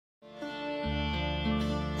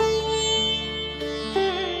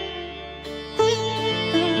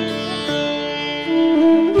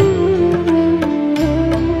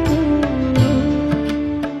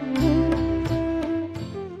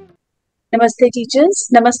Namaste teachers.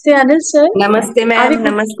 Namaste Anil sir. Namaste ma'am.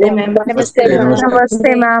 Namaste ma'am. Namaste ma'am.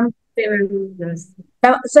 Namaste ma'am.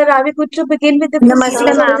 Now, sir, are we good to begin with the Namaste,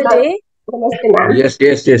 proceedings of the ma'am. day? Namaste ma'am.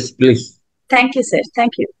 Yes, please. Thank you, sir.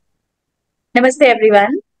 Thank you. Namaste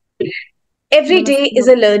everyone. Every day is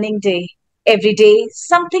a learning day. Every day,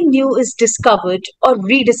 something new is discovered or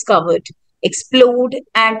rediscovered, explored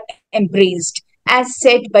and embraced, as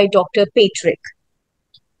said by Dr. Patrick.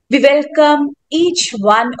 We welcome each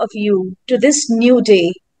one of you to this new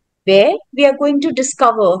day where we are going to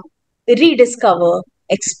discover, rediscover,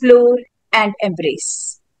 explore, and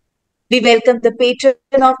embrace. We welcome the patron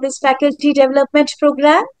of this faculty development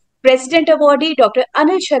program, President Awardee Dr.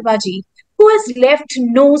 Anil Sharma ji, who has left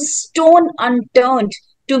no stone unturned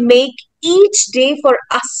to make each day for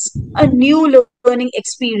us a new learning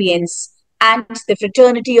experience, and the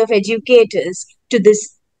fraternity of educators to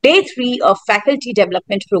this Day 3 of Faculty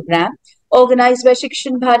Development Program, organized by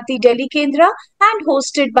Shikshan Bharati Delhi Kendra and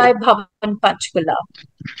hosted by Bhavan Panchkula.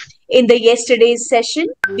 In the yesterday's session,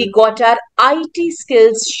 we got our IT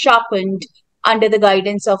skills sharpened under the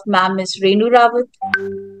guidance of Ma'am Ms. Renu Rawat,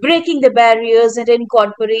 breaking the barriers and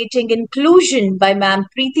incorporating inclusion by Ma'am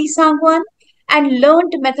Preeti Sangwan, and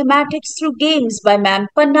learned mathematics through games by Ma'am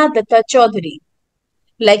Panna Datta Chaudhary.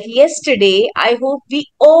 Like yesterday, I hope we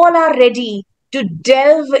all are ready to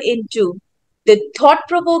delve into the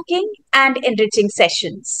thought-provoking and enriching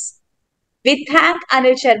sessions. We thank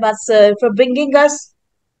Anil Sharma sir for bringing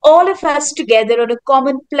all of us together on a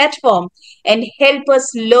common platform and help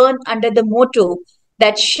us learn under the motto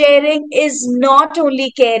that sharing is not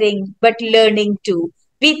only caring but learning too.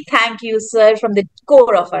 We thank you, sir, from the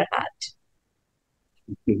core of our heart.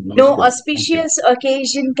 No auspicious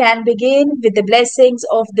occasion can begin with the blessings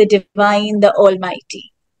of the Divine, the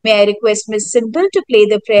Almighty. May I request Ms. Simple to play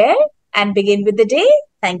the prayer and begin with the day?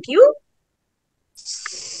 Thank you.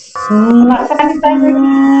 Ma'am,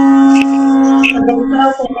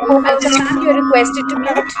 you're requested to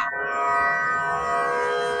mute.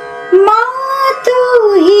 माँ तू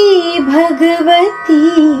ही भगवती,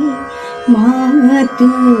 माँ तू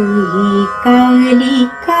ही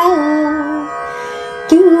कालिका,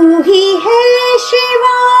 तू ही है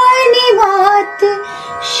शिवानी मात,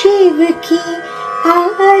 शिव की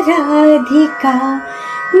आराधिका।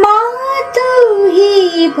 माँ तू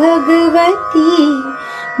ही भगवती,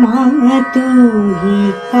 माँ तू ही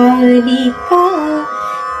कालिका,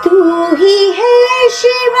 तू ही है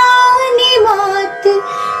शिवानी मात,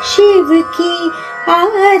 शिव की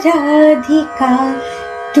आराधिका।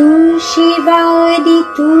 तू शिवानी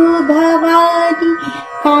तू भवानी,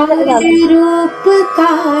 काल रूप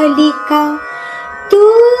कालिका, तू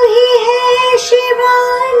ही है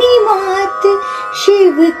शिवानी मात,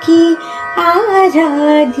 शिव की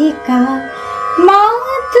आराधिका। माँ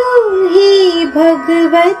तू ही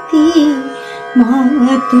भगवती,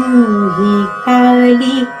 माँ तू ही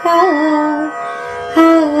कालिका।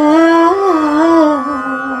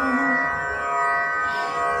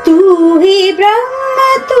 तू ही ब्रह्म,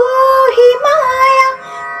 तू ही माया,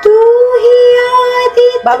 तू ही आदि।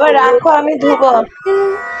 बाबा राखो आम्ही धुबो।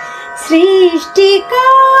 सृष्टि का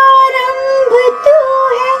आरंभ तू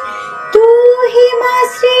है, तू ही माँ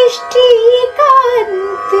सृष्टि का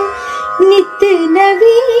अंत। नित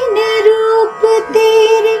नवीन रूप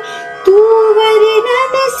तेरे, तू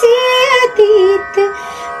वर्णन से अतीत।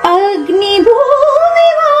 अग्नि भूमि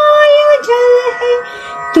वायु जल है,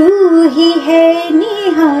 तू ही है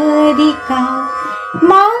निहारिका।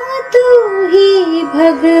 माँ तू ही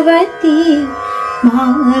भगवती,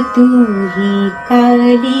 माँ तू ही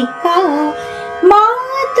कालिका। माँ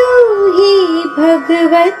तू ही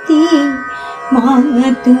भगवती, माँ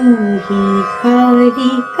तू ही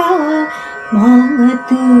कालिका। माँ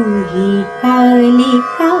तू ही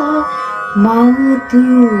कालिका, माँ तू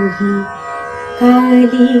ही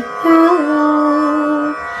Kalika.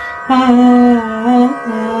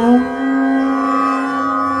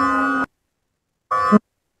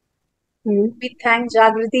 We thank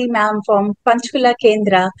Jagrati ma'am from Panchkula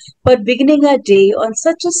Kendra for beginning our day on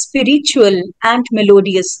such a spiritual and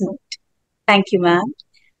melodious note. Thank you, ma'am.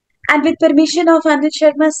 And with permission of Anil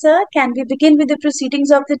Sharma sir, can we begin with the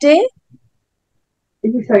proceedings of the day?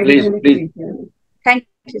 Please. Thank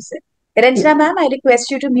you, sir. Ranjana ma'am, I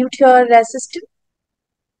request you to mute your system.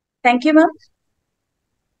 Thank you, ma'am.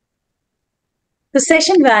 The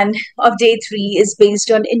session 1 of day 3 is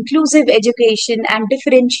based on inclusive education and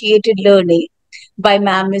differentiated learning by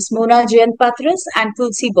Ms.Mona Jayant Patras and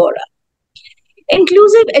Tulsi Baura.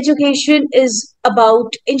 Inclusive education is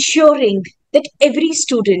about ensuring that every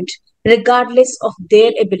student, regardless of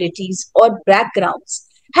their abilities or backgrounds,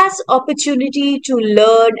 has opportunity to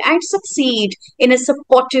learn and succeed in a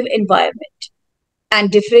supportive environment. And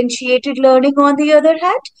differentiated learning, on the other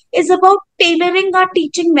hand, is about tailoring our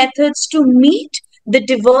teaching methods to meet the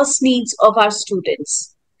diverse needs of our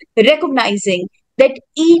students, recognizing that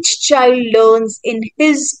each child learns in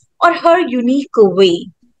his or her unique way.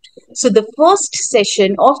 So, the first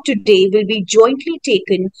session of today will be jointly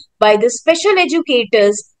taken by the special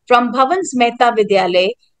educators from Bhavan's Mehta Vidyalaya,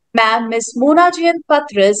 Ma'am Ms.Mona Jayant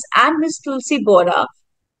Patras and Ms.Tulsi Baura,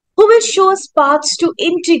 who will show us paths to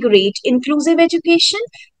integrate inclusive education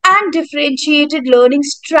and differentiated learning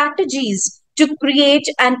strategies to create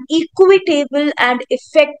an equitable and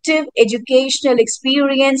effective educational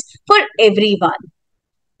experience for everyone.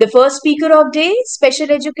 The first speaker of day,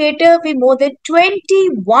 special educator with more than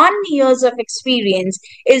 21 years of experience,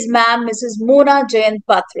 is Ma'am Mrs. Mona Jayant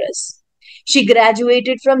Patras. She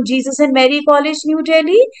graduated from Jesus and Mary College, New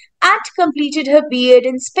Delhi, and completed her B.Ed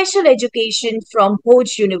in special education from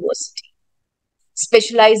Bhoj University.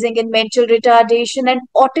 Specializing in mental retardation and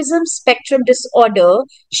autism spectrum disorder,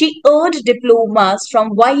 she earned diplomas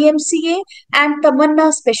from YMCA and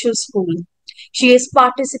Tamanna Special School. She has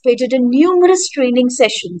participated in numerous training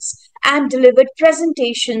sessions and delivered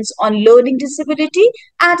presentations on learning disability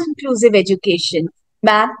and inclusive education.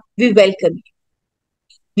 Ma'am, we welcome you.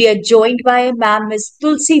 We are joined by Ma'am Ms.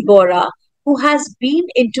 Tulsi Baura, who has been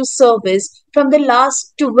into service from the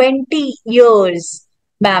last 20 years.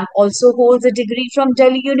 Ma'am also holds a degree from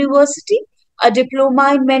Delhi University, a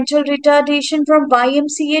diploma in mental retardation from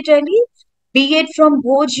YMCA Delhi, B.Ed from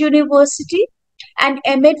Bhoj University, and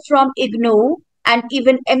M.Ed from IGNOU, and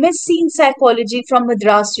even MSc in psychology from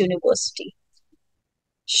Madras University.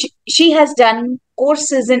 She has done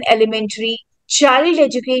courses in elementary, child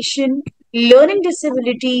education, learning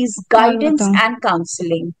disabilities, guidance and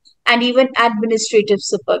counseling, and even administrative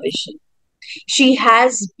supervision. She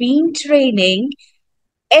has been training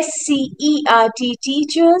SCERT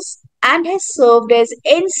teachers and has served as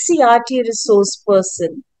NCRT resource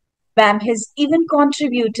person. Ma'am has even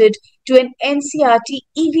contributed to an NCRT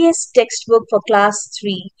EVS textbook for class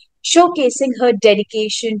 3, showcasing her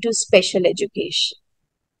dedication to special education.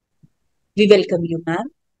 We welcome you, ma'am.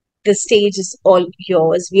 The stage is all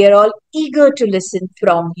yours. We are all eager to listen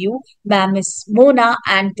from you, ma'am, Ms. Mona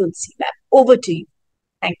and Tulsi, ma'am. Over to you.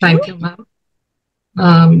 Thank you. Thank you, ma'am.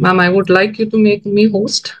 Ma'am, I would like you to make me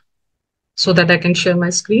host so that I can share my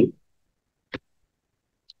screen.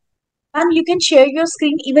 Ma'am, you can share your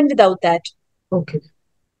screen even without that. Okay.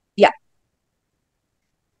 Yeah.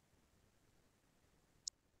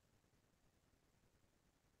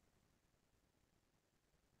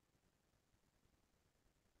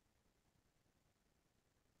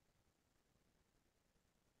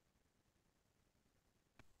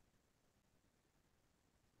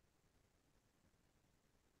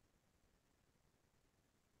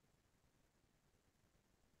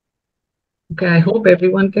 Okay, I hope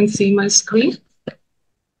everyone can see my screen.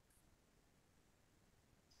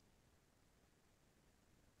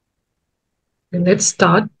 Okay, let's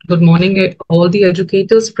start. Good morning, all the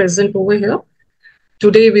educators present over here.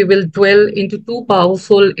 Today, we will dwell into two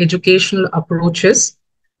powerful educational approaches,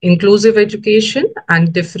 inclusive education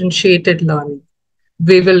and differentiated learning.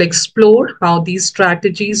 We will explore how these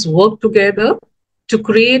strategies work together to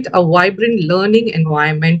create a vibrant learning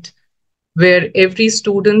environment where every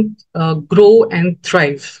student grow and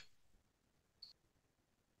thrive.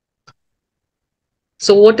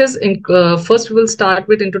 So what is, first we will start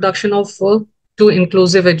with introduction of to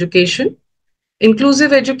inclusive education.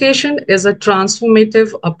 Inclusive education is a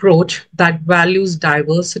transformative approach that values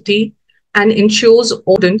diversity and ensures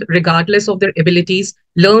all students, regardless of their abilities,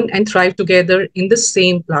 learn and thrive together in the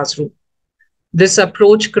same classroom. This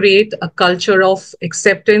approach creates a culture of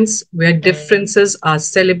acceptance where differences are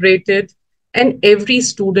celebrated and every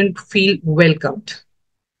student feel welcomed.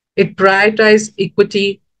 It prioritizes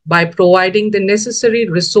equity by providing the necessary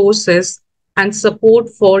resources and support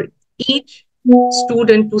for each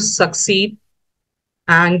student to succeed,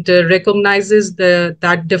 and recognizes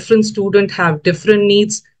that different students have different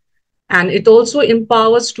needs. And it also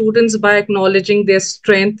empowers students by acknowledging their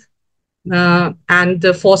strength and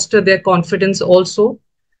foster their confidence also.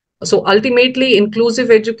 So ultimately,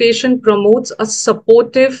 inclusive education promotes a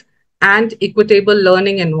supportive and equitable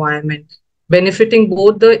learning environment, benefiting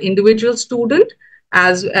both the individual student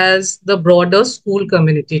as the broader school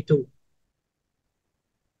community too.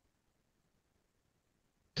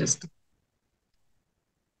 Just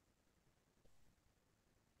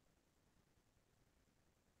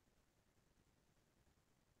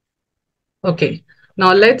okay.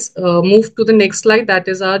 Now let's move to the next slide. That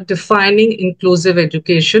is our defining inclusive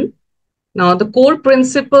education. Now, the core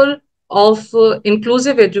principle of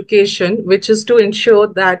inclusive education, which is to ensure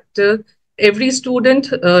that every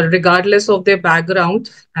student, regardless of their background,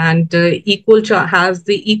 and has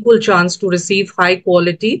the equal chance to receive high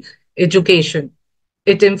quality education.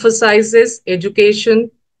 It emphasizes education,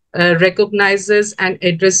 recognizes and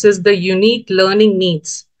addresses the unique learning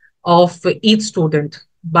needs of each student.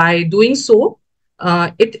 By doing so,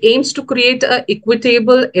 it aims to create an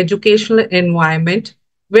equitable educational environment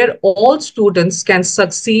where all students can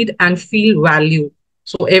succeed and feel value.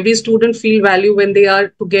 So every student feel value when they are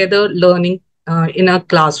together learning in a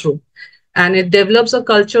classroom. And it develops a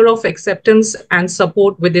culture of acceptance and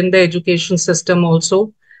support within the education system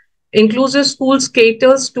also. Inclusive schools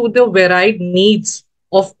caters to the varied needs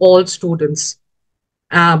of all students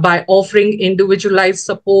by offering individualized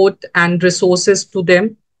support and resources to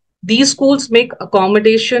them. These schools make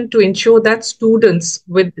accommodation to ensure that students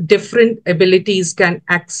with different abilities can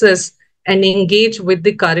access and engage with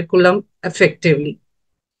the curriculum effectively.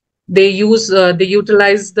 They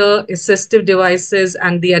utilize the assistive devices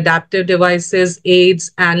and the adaptive devices,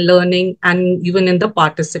 aids and learning, and even in the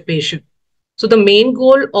participation. So the main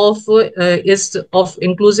goal of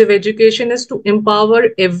inclusive education is to empower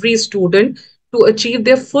every student to achieve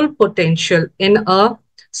their full potential in a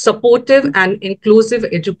supportive and inclusive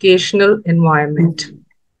educational environment.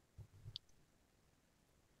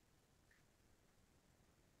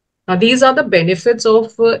 Now, these are the benefits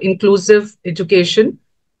of inclusive education.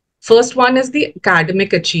 First one is the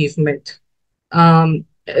academic achievement.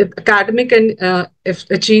 Academic and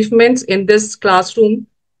achievements in this classroom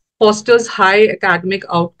fosters high academic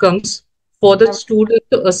outcomes for the student,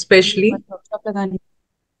 especially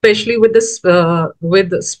with this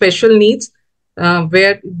with special needs,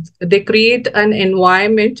 where they create an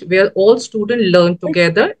environment where all students learn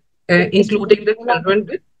together, including the children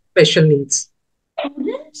with special needs.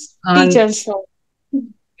 And Teachers.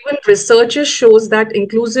 even researchers shows that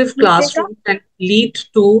inclusive classroom can lead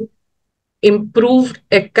to improved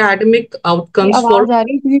academic outcomes for.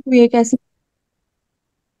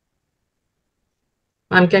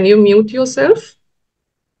 Ma'am, can you mute yourself?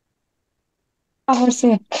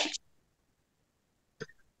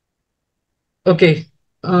 Okay.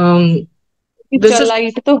 This is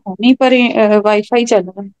light तो है नहीं पर wifi चल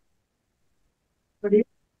रहा है.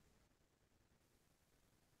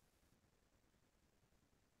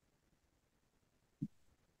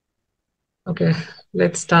 okay.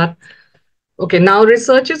 Let's start. Okay, now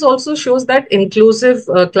researches also shows that inclusive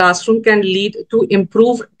classroom can lead to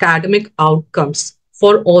improved academic outcomes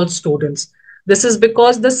for all students. This is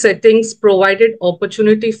because the settings provided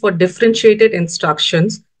opportunity for differentiated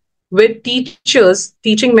instructions where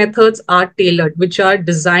teaching methods are tailored, which are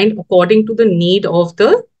designed according to the need of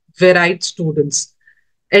the varied students.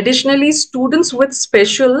 Additionally, students with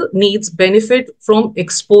special needs benefit from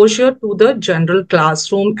exposure to the general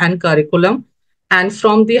classroom and curriculum and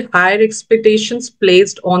from the higher expectations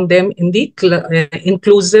placed on them in the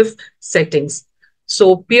inclusive settings.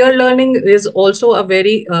 So peer learning is also a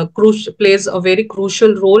very plays a very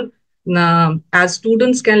crucial role, as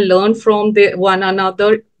students can learn from one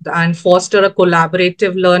another and foster a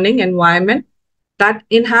collaborative learning environment that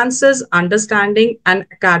enhances understanding and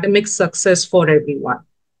academic success for everyone.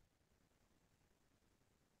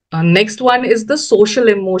 Next one is the social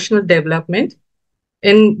emotional development.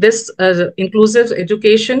 In this inclusive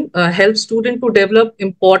education helps students to develop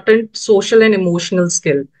important social and emotional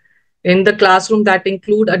skill in the classroom that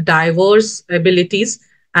include a diverse abilities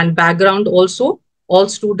and background also. All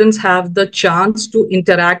students have the chance to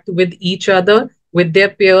interact with each other, with their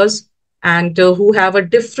peers, and who have a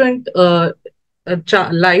different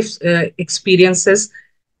life experiences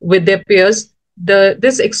with their peers.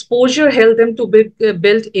 This exposure helped them to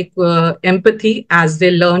build empathy as they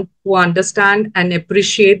learn to understand and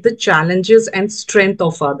appreciate the challenges and strength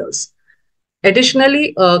of others.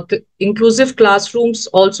 Additionally, inclusive classrooms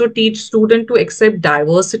also teach students to accept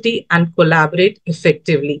diversity and collaborate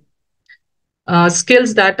effectively.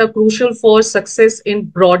 Skills that are crucial for success in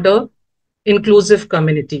broader inclusive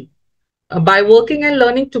community. By working and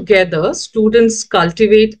learning together, students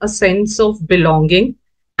cultivate a sense of belonging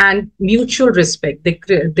and mutual respect.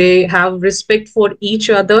 They have respect for each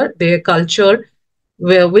other, their culture,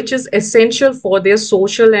 which is essential for their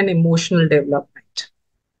social and emotional development.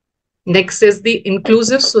 Next is the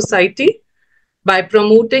inclusive society. By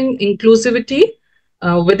promoting inclusivity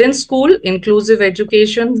within school, inclusive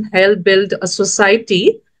education help build a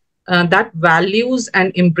society that values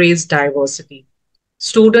and embrace diversity.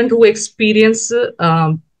 Students who experience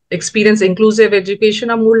inclusive education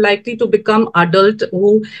are more likely to become adults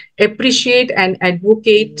who appreciate and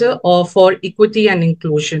advocate for equity and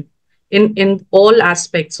inclusion. in all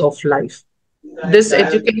aspects of life. This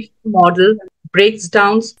education model breaks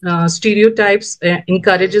down stereotypes,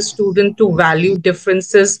 encourages students to value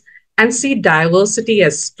differences and see diversity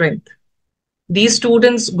as strength. These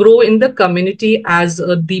students grow in the community as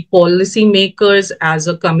the policy makers, as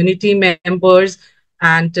a community members,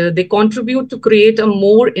 and they contribute to create a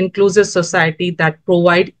more inclusive society that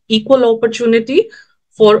provide equal opportunity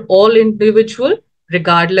for all individuals,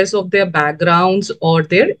 regardless of their backgrounds or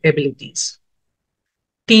their abilities.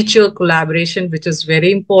 Teacher collaboration, which is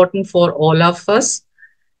very important for all of us.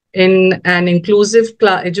 In an inclusive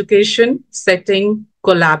education setting,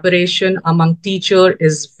 collaboration among teachers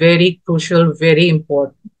is very crucial, very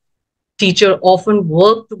important. Teachers often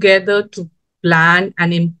work together to plan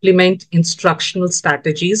and implement instructional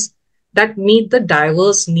strategies that meet the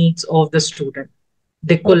diverse needs of the student.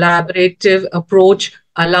 The collaborative approach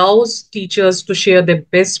allows teachers to share their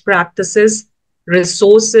best practices,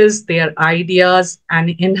 resources, their ideas, and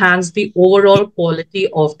enhance the overall quality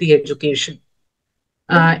of the education.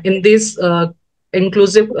 In this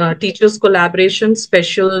inclusive teachers collaboration,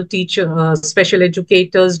 special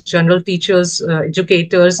educators, general teachers,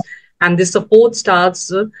 educators, and the support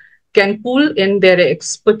staffs can pull in their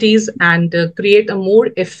expertise and create a more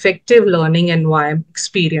effective learning environment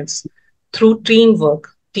experience. Through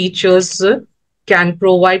teamwork, teachers can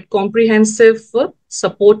provide comprehensive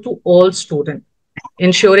support to all students,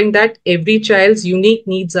 ensuring that every child's unique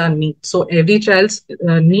needs are met. So every child's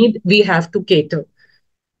need we have to cater.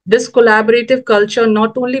 This collaborative culture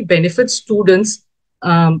not only benefits students,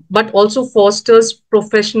 but also fosters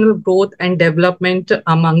professional growth and development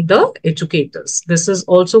among the educators. This is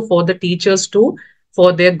also for the teachers too,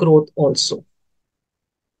 for their growth also.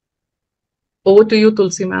 Over to you,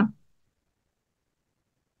 Tulsi ma'am.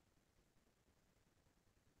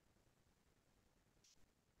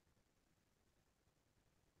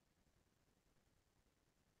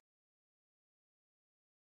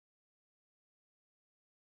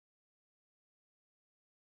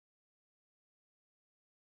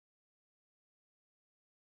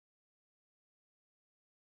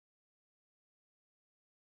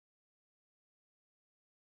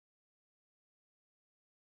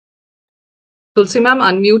 Tulsi ma'am,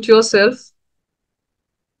 unmute yourself.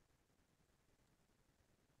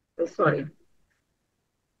 Sorry.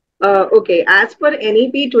 Okay, as per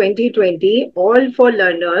NEP 2020, all for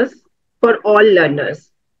learners, for all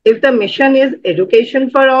learners. If the mission is education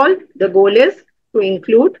for all, the goal is to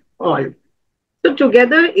include all. So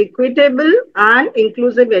together, equitable and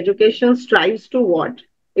inclusive education strives to what?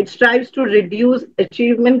 It strives to reduce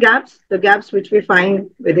achievement gaps, the gaps which we find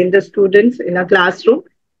within the students in a classroom.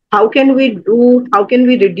 How can we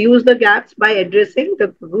reduce the gaps by addressing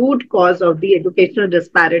the root cause of the educational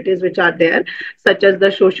disparities which are there, such as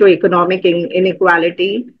the socio-economic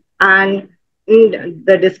inequality and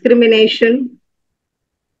the discrimination.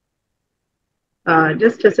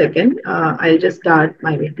 Just a second, I'll just start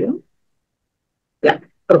my video. Yeah,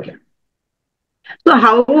 okay. So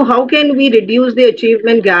how can we reduce the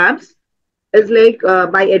achievement gaps? Is like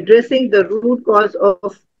by addressing the root cause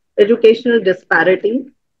of educational disparity,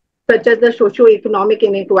 such as the socio-economic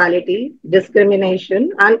inequality, discrimination,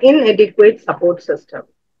 and inadequate support system.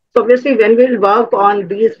 So obviously, when we'll work on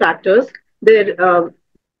these factors, there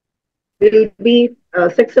will be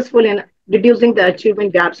successful in reducing the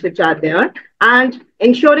achievement gaps which are there and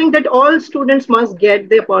ensuring that all students must get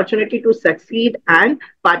the opportunity to succeed and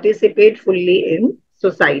participate fully in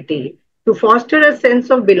society. To foster a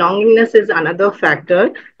sense of belongingness is another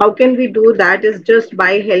factor. How can we do that is just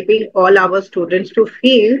by helping all our students to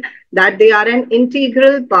feel that they are an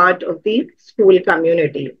integral part of the school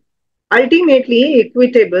community. Ultimately,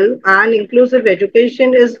 equitable and inclusive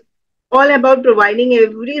education is all about providing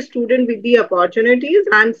every student with the opportunities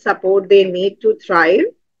and support they need to thrive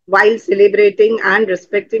while celebrating and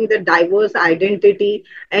respecting the diverse identity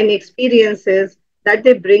and experiences that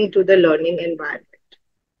they bring to the learning environment.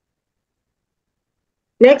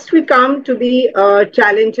 Next, we come to the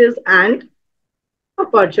challenges and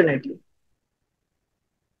opportunity.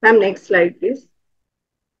 Ma'am, next slide, please.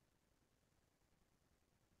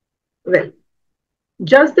 Well,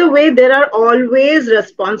 just the way there are always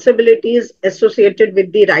responsibilities associated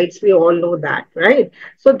with the rights, we all know that, right?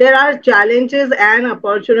 So there are challenges and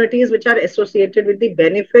opportunities which are associated with the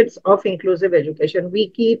benefits of inclusive education. We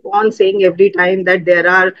keep on saying every time that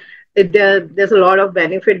there's a lot of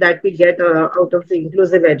benefit that we get out of the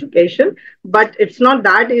inclusive education, but it's not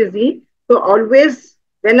that easy. So always,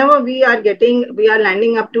 whenever we are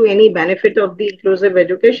landing up to any benefit of the inclusive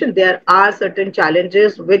education, there are certain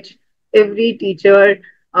challenges which every teacher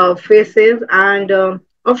faces, and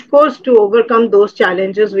Of course, to overcome those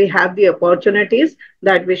challenges, we have the opportunities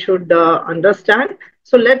that we should understand.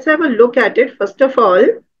 So let's have a look at it. First of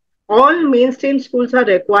all mainstream schools are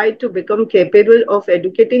required to become capable of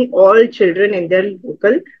educating all children in their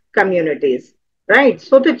local communities. Right.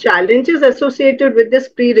 So the challenges associated with this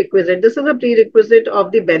is a prerequisite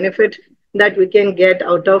of the benefit that we can get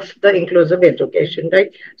out of the inclusive education,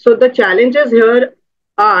 right? So the challenges here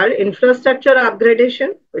are infrastructure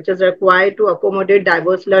upgradation, which is required to accommodate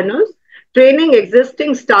diverse learners, training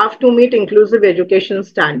existing staff to meet inclusive education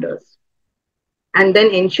standards, and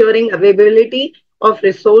then ensuring availability of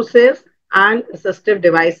resources and assistive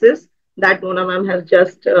devices that Mona ma'am has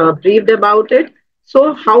just briefed about it.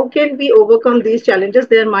 So how can we overcome these challenges?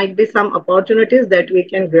 There might be some opportunities that we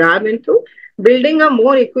can grab into building a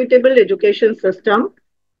more equitable education system,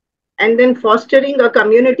 and then fostering a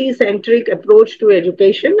community centric approach to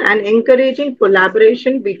education and encouraging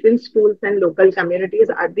collaboration between schools and local communities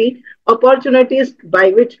are the opportunities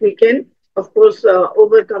by which we can, of course,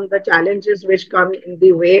 overcome the challenges which come in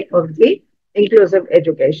the way of the inclusive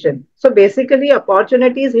education. So basically,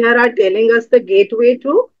 opportunities here are telling us the gateway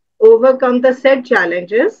to overcome the said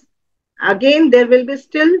challenges. Again, there will be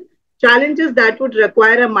still challenges that would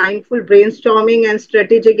require a mindful brainstorming and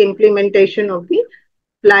strategic implementation of the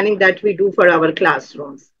planning that we do for our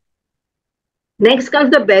classrooms. Next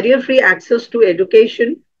comes the barrier-free access to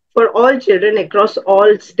education for all children across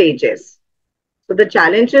all stages. So the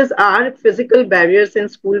challenges are physical barriers in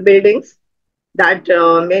school buildings, that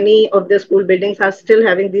many of the school buildings are still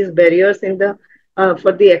having these barriers in the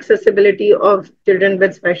for the accessibility of children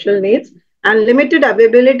with special needs, and limited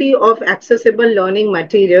availability of accessible learning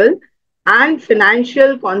material, and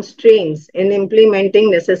financial constraints in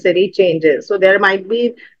implementing necessary changes. So there might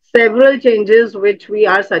be several changes which we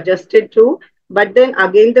are suggested to, but then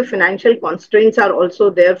again the financial constraints are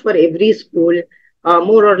also there for every school.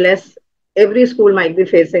 More or less every school might be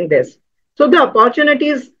facing this. So the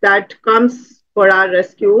opportunities that comes for our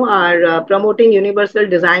rescue are promoting universal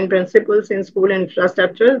design principles in school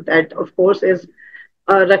infrastructure. That, of course, is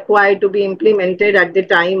required to be implemented at the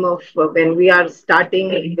time of when we are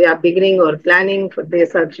starting, we are beginning or planning for the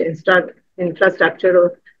such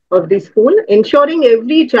infrastructure of the school, ensuring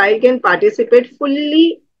every child can participate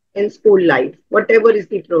fully in school life. Whatever is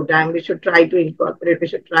the program, we should try to incorporate, we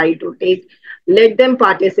should try to take, let them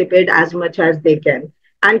participate as much as they can,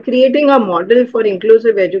 and creating a model for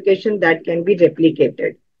inclusive education that can be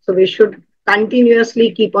replicated. So we should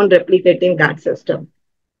continuously keep on replicating that system.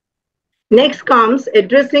 Next comes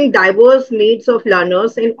addressing diverse needs of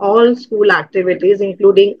learners in all school activities,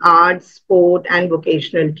 including arts, sport, and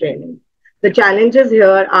vocational training. The challenges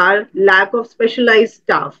here are lack of specialized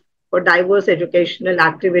staff for diverse educational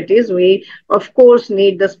activities. We, of course,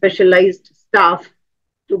 need the specialized staff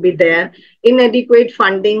to be there. Inadequate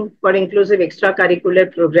funding for inclusive extracurricular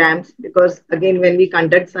programs, because again, when we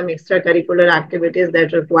conduct some extracurricular activities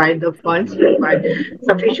that require the funds, require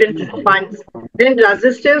sufficient funds, then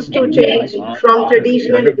resistance to change from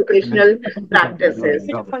traditional educational practices.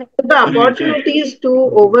 The opportunities to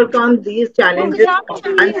overcome these challenges,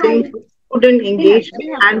 enhancing student engagement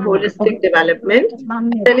and holistic development,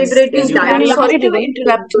 celebrating Excuse me, ma'am. Sorry to diversity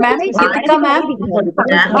interrupt, ma'am. Gitika, ma'am.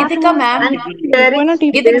 programs, Gitika, ma'am. and sharing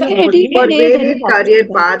Gitika, space for varied career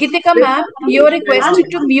paths Gitika, with ma'am. You're requested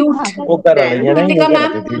to mute. then Gitika,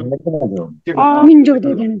 ma'am. मंजूर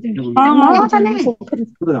दे देने थे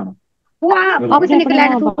हाँ अब से निकला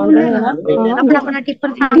तो अपना अपना टिप्पर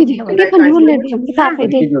दीदी के कंट्रोल ले दी लिफाफे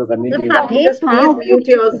दे लिफाफे just हाँ please mute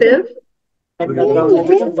yourself. ये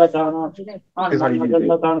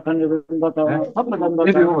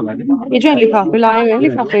जो लिफाफे लाए हुए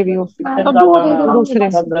लिफाफे भी हो दूसरे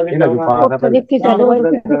देख के चलो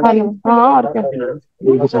हाँ और क्या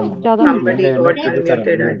ज्यादा Somebody got unmuted,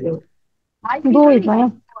 I think. दो ही पाया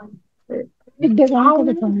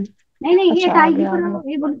नहीं नहीं ये टाइप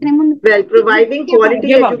ये बोलते हैं Well, providing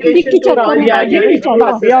quality education to all learners through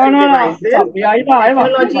assistive devices,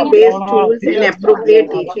 technology-based tools, and appropriate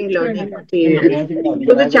teaching learning materials.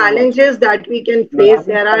 So the challenges that we can face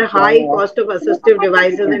here are high cost of assistive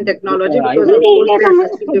devices and technology, because of course the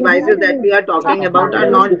assistive devices that we are talking about are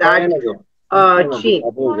not that cheap,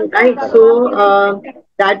 right? So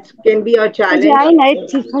that can be a challenge in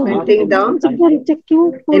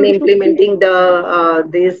implementing the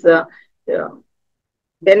these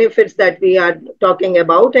benefits that we are talking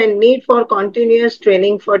about, and need for continuous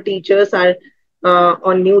training for teachers are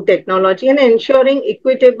on new technology, and ensuring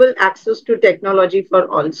equitable access to technology for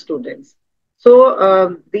all students. So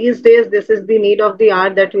these days, this is the need of the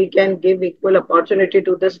hour, that we can give equal opportunity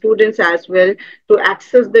to the students as well to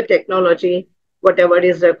access the technology, whatever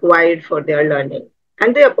is required for their learning.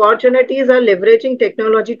 And the opportunities are leveraging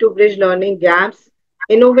technology to bridge learning gaps,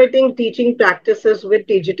 innovating teaching practices with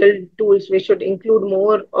digital tools. We should include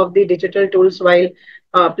more of the digital tools while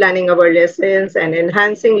planning our lessons and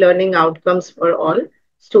enhancing learning outcomes for all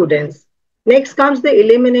students. Next comes the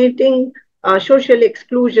eliminating social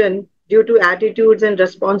exclusion due to attitudes and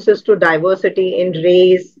responses to diversity in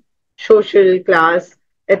race, social class,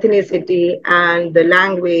 ethnicity, and the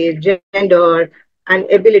language, gender,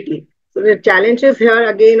 and ability. So the challenges here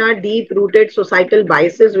again are deep rooted societal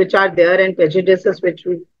biases which are there and prejudices which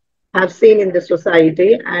we have seen in the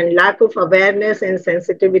society, and lack of awareness and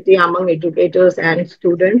sensitivity among educators and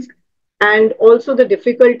students, and also the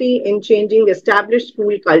difficulty in changing established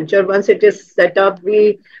school culture. Once it is set up,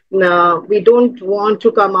 we don't want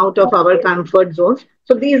to come out of our comfort zones.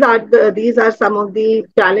 So these are some of the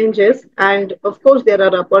challenges, and of course there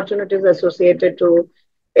are opportunities associated to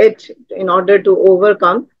it in order to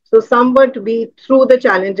overcome. So somewhat we through the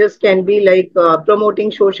challenges can be like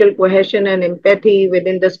promoting social cohesion and empathy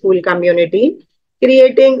within the school community,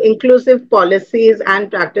 creating inclusive policies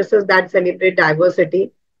and practices that celebrate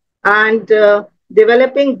diversity, and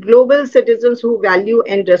developing global citizens who value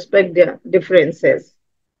and respect their differences.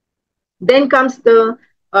 Then comes the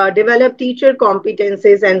develop teacher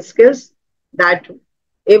competencies and skills that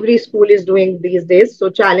every school is doing these days. So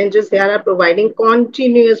challenges here are providing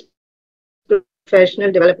continuous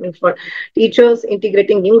professional development for teachers,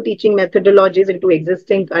 integrating new teaching methodologies into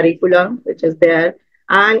existing curricula, which is there,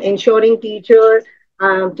 and ensuring teacher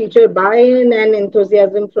buy-in and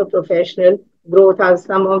enthusiasm for professional growth are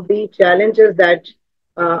some of the challenges that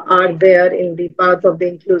are there in the path of the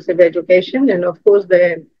inclusive education. And of course,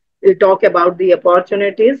 we'll talk about the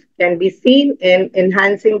opportunities can be seen in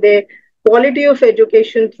enhancing the quality of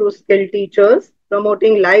education through skilled teachers,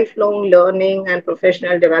 promoting lifelong learning and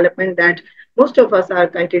professional development that most of us are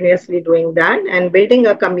continuously doing that, and building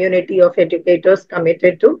a community of educators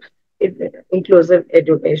committed to inclusive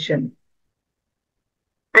education.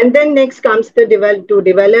 And then next comes the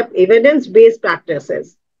develop evidence-based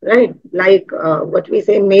practices, right? Like what we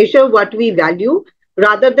say, measure what we value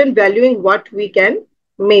rather than valuing what we can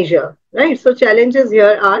measure, right? So challenges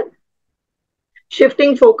here are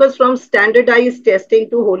shifting focus from standardized testing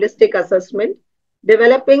to holistic assessment,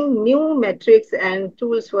 developing new metrics and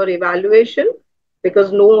tools for evaluation,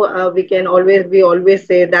 because no, we always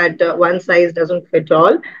say that one size doesn't fit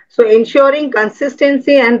all. So ensuring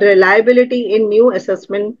consistency and reliability in new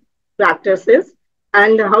assessment practices.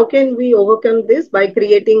 And how can we overcome this? By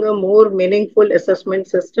creating a more meaningful assessment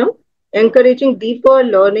system, encouraging deeper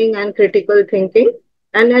learning and critical thinking,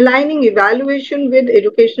 and aligning evaluation with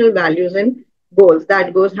educational values and goals.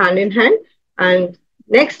 That goes hand in hand. And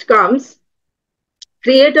next comes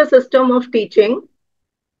create a system of teaching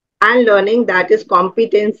and learning that is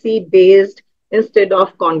competency based instead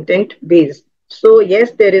of content based. So yes,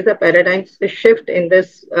 there is a paradigm shift in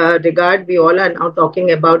this regard. We all are now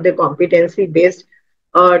talking about the competency based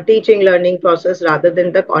teaching learning process rather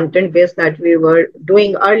than the content based that we were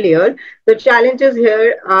doing earlier. The challenges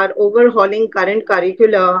here are overhauling current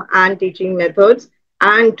curricula and teaching methods,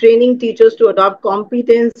 and training teachers to adopt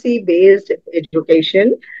competency based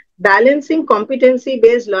education, balancing competency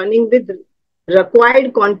based learning with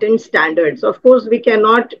required content standards. Of course, we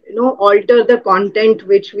cannot, alter the content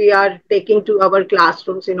which we are taking to our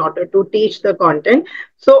classrooms in order to teach the content.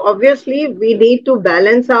 So obviously, we need to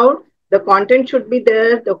balance out. The content should be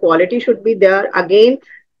there, the quality should be there. Again,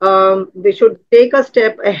 we should take a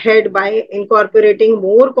step ahead by incorporating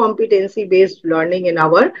more competency-based learning in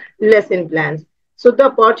our lesson plans. So the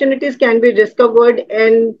opportunities can be discovered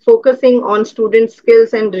in focusing on student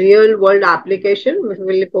skills and real world application. We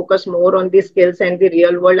will focus more on the skills and the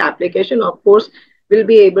real world application. Of course, we'll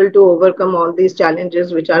be able to overcome all these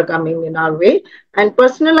challenges which are coming in our way. And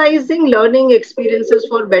personalizing learning experiences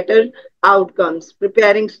for better outcomes,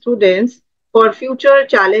 preparing students for future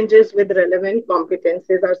challenges with relevant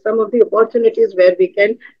competencies are some of the opportunities where we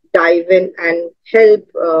can dive in and help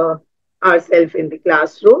ourselves in the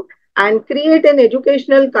classroom, and create an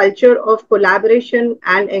educational culture of collaboration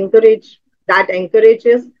and encourages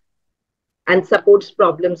and supports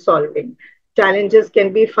problem solving. Challenges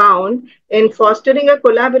can be found in fostering a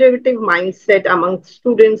collaborative mindset among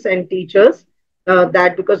students and teachers.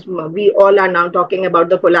 That because we all are now talking about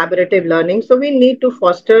the collaborative learning, so we need to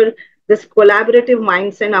foster this collaborative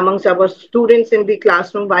mindset amongst our students in the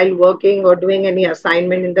classroom while working or doing any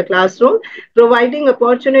assignment in the classroom, providing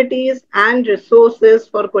opportunities and resources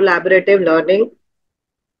for collaborative learning,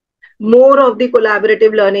 more of the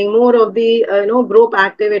collaborative learning, more of the group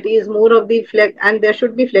activities, more of the flex, and there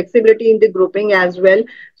should be flexibility in the grouping as well.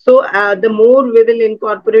 So the more we will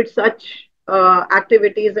incorporate such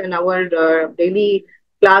activities in our daily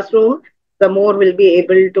classroom, the more we'll be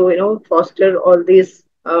able to, foster all these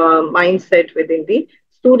mindset within the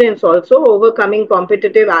students. Also overcoming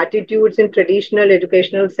competitive attitudes in traditional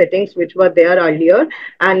educational settings which were there earlier,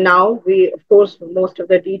 and now we, of course, most of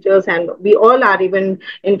the teachers and we all are even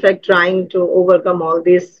in fact trying to overcome all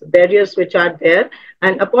these barriers which are there,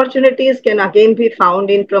 and opportunities can again be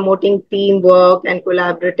found in promoting teamwork and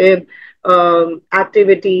collaborative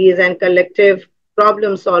activities and collective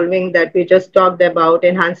problem solving that we just talked about,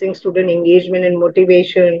 enhancing student engagement and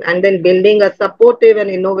motivation, and then building a supportive and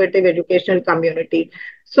innovative educational community.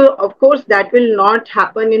 So, of course, that will not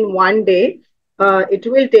happen in one day. It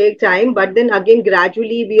will take time, but then again,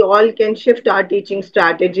 gradually, we all can shift our teaching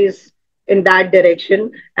strategies in that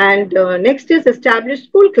direction. And next is establish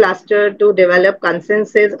school cluster to develop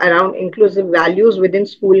consensus around inclusive values within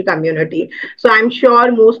school community. So I'm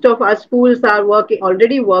sure most of our schools are working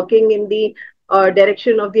already working in the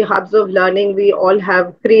direction of the hubs of learning. We all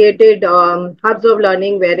have created hubs of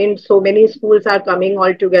learning wherein so many schools are coming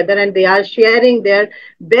all together and they are sharing their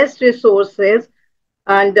best resources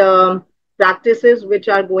and practices which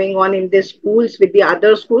are going on in the schools with the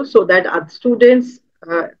other schools, so that our students,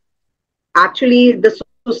 actually the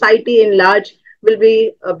society in large, will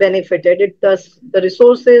be benefited. The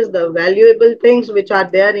resources, the valuable things which are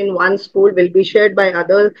there in one school will be shared by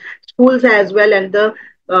other schools as well, and the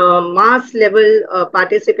mass level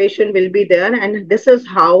participation will be there, and this is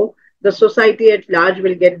how the society at large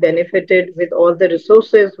will get benefited with all the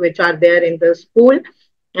resources which are there in the school.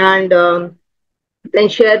 And then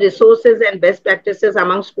share resources and best practices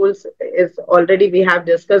among schools is already we have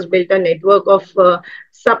discussed, built a network of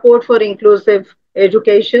support for inclusive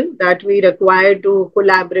education that we require to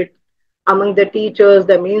collaborate among the teachers,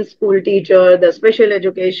 the main school teacher, the special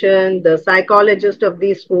education, the psychologist of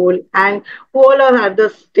the school, and all our other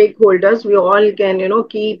stakeholders. We all can,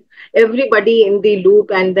 keep everybody in the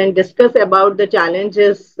loop and then discuss about the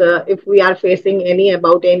challenges if we are facing any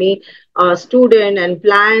about any student, and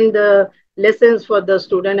plan the lessons for the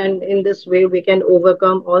student. And in this way, we can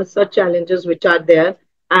overcome all such challenges which are there,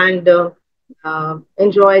 and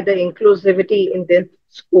enjoy the inclusivity in the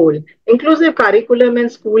school. Inclusive curriculum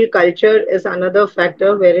and school culture is another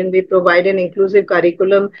factor wherein we provide an inclusive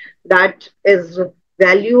curriculum that is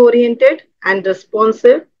value oriented and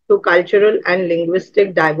responsive to cultural and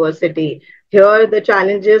linguistic diversity. Here, the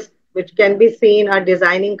challenges which can be seen are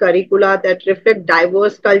designing curricula that reflect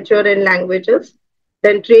diverse culture and languages,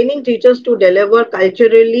 then training teachers to deliver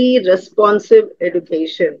culturally responsive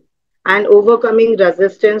education, and overcoming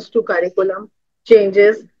resistance to curriculum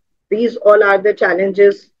changes. These all are the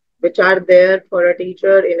challenges which are there for a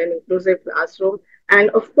teacher in an inclusive classroom. And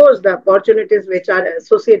of course, the opportunities which are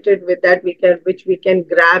associated with that, which we can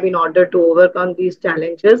grab in order to overcome these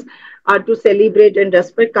challenges, are to celebrate and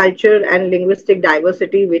respect culture and linguistic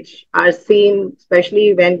diversity, which are seen,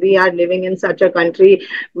 especially when we are living in such a country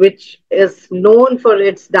which is known for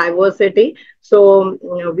its diversity. So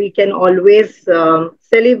we can always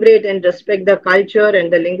celebrate and respect the culture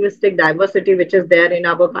and the linguistic diversity which is there in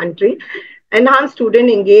our country. Enhance student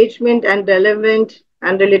engagement and relevant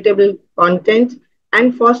and relatable content,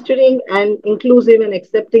 and fostering an inclusive and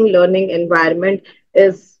accepting learning environment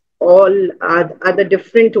is all are the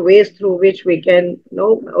different ways through which we can,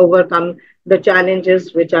 overcome the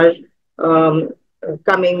challenges which are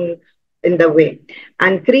coming in the way.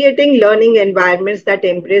 And creating learning environments that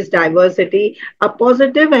embrace diversity, a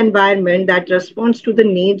positive environment that responds to the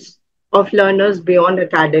needs of learners beyond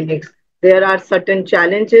academics. There are certain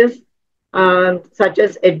challenges, such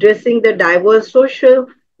as addressing the diverse social,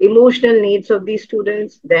 emotional needs of these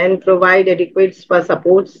students, then provide adequate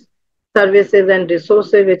supports, services, and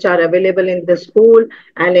resources which are available in the school,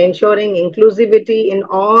 and ensuring inclusivity in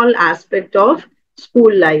all aspects of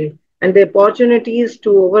school life. And the opportunities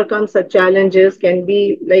to overcome such challenges can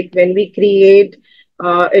be like when we create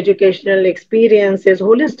educational experiences,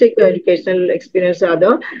 holistic educational experience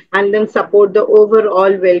rather, and then support the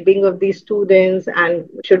overall well-being of these students, and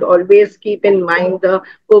should always keep in mind the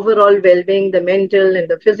overall well-being, the mental and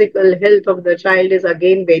the physical health of the child is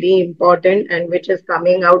again very important, and which is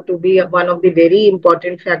coming out to be one of the very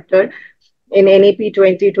important factor in NEP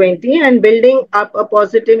 2020. And building up a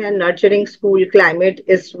positive and nurturing school climate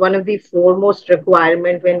is one of the foremost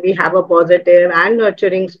requirement. When we have a positive and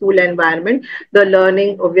nurturing school environment, the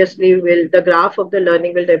learning obviously will, the graph of the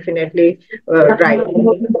learning will definitely rise.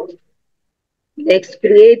 Next,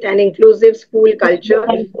 create an inclusive school culture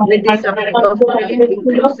with the support of trained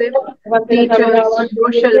inclusive teachers,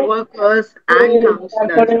 social workers, and counselors.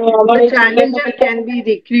 The challenges can be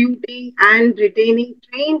recruiting and retaining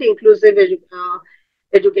trained inclusive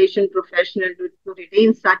education professional to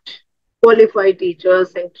retain such qualified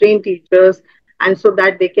teachers and trained teachers, and so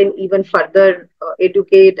that they can even further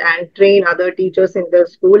educate and train other teachers in the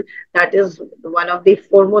school. That is one of the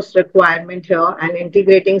foremost requirement here, and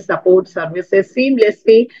integrating support services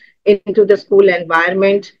seamlessly into the school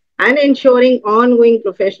environment and ensuring ongoing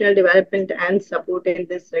professional development and support in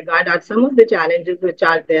this regard are some of the challenges which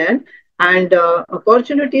are there, and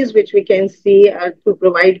opportunities which we can see to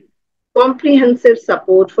provide comprehensive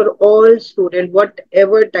support for all students,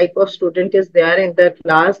 whatever type of student is there in the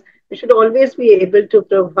class. We should always be able to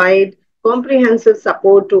provide comprehensive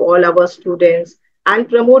support to all our students and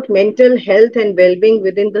promote mental health and well-being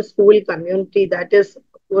within the school community. That is,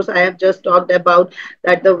 of course, I have just talked about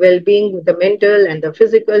that the well-being, the mental and the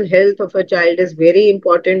physical health of a child is very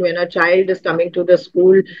important when a child is coming to the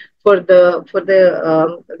school for the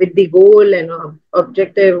with the goal and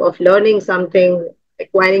objective of learning something,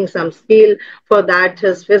 acquiring some skill. For that,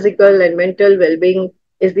 his physical and mental well-being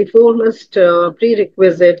is the foremost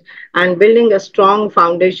prerequisite, and building a strong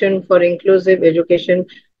foundation for inclusive education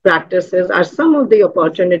practices are some of the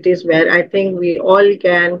opportunities where I think we all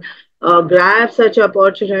can grab such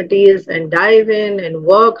opportunities and dive in and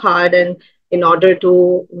work hard and in order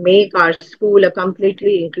to make our school a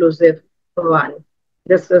completely inclusive one.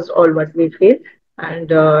 This is all what we feel.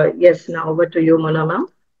 And yes, now over to you, Mona ma'am.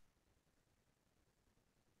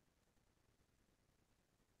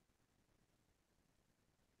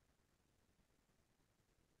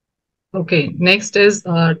 Okay, next is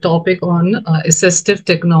a topic on assistive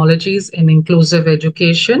technologies in inclusive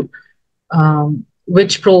education,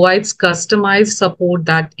 which provides customized support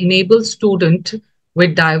that enables students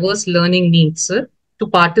with diverse learning needs to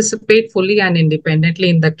participate fully and independently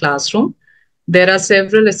in the classroom. There are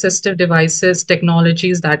several assistive devices,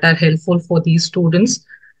 technologies that are helpful for these students,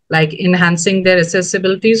 like enhancing their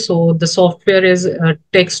accessibility. So the software is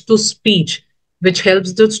text to speech, which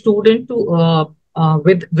helps the student to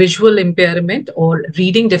with visual impairment or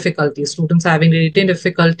reading difficulty, students having reading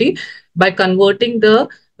difficulty, by converting the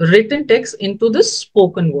written text into the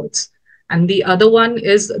spoken words. And the other one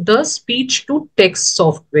is the speech to text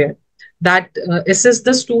software that assists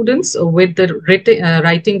the students with the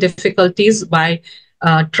writing difficulties by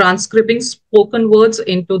transcribing spoken words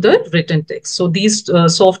into the written text. So these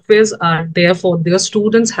softwares are there for their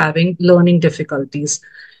students having learning difficulties.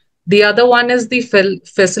 The other one is the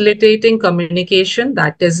facilitating communication,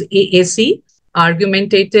 that is AAC,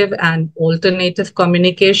 argumentative and alternative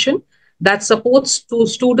communication, that supports to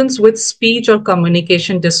students with speech or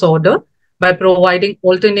communication disorder by providing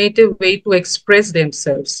alternative way to express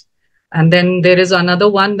themselves. And then there is another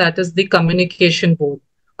one, that is the communication board,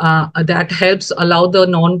 that helps allow the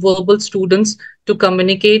nonverbal students to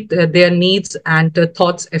communicate their needs and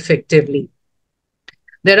thoughts effectively.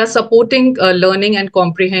 There are supporting learning and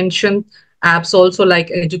comprehension apps also,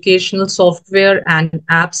 like educational software and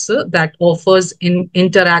apps that offers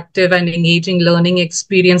interactive and engaging learning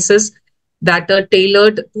experiences that are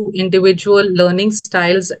tailored to individual learning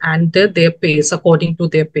styles and their pace, according to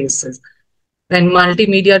their paces. Then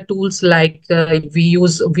multimedia tools, like we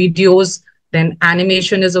use videos, then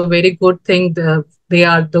animation is a very good thing. They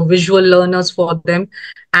are the visual learners for them,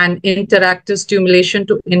 and interactive stimulation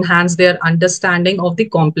to enhance their understanding of the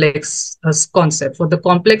complex concept. For the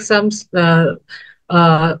complex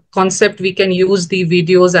concept, we can use the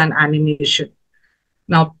videos and animation.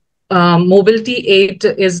 Now, mobility aid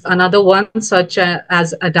is another one, such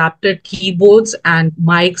as adapted keyboards and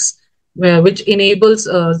mics, which enables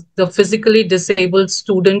the physically disabled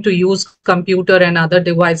student to use computer and other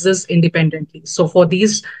devices independently. So for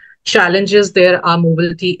these challenges, there are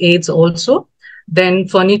mobility aids also. Then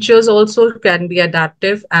furnitures also can be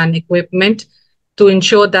adaptive, and equipment to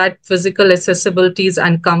ensure that physical accessibilities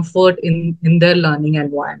and comfort in their learning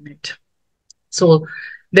environment. So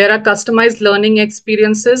there are customized learning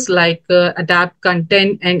experiences, like adapt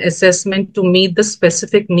content and assessment to meet the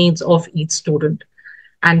specific needs of each student,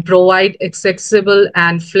 and provide accessible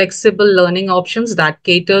and flexible learning options that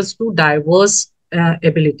caters to diverse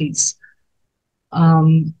abilities.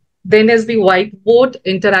 Then is the whiteboard,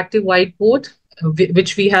 interactive whiteboard,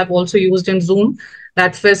 which we have also used in Zoom,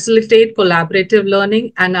 that facilitate collaborative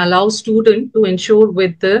learning and allow students to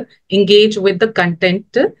engage with the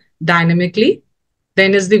content dynamically.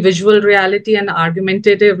 Then is the visual reality and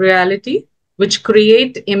argumentative reality, which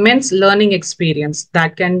create immense learning experience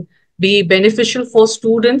that can be beneficial for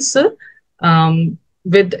students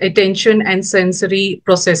with attention and sensory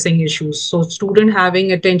processing issues. So student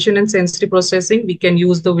having attention and sensory processing, we can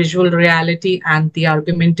use the visual reality and the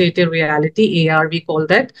argumentative reality, AR we call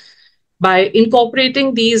that. By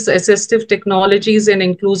incorporating these assistive technologies in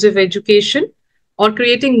inclusive education, or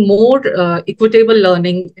creating more equitable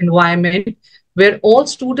learning environment where all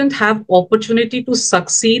students have opportunity to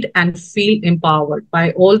succeed and feel empowered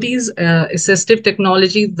by all these assistive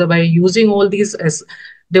technologies, by using all these as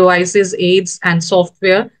devices, aids, and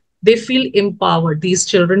software. They feel empowered. These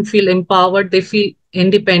children feel empowered. They feel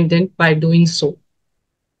independent by doing so.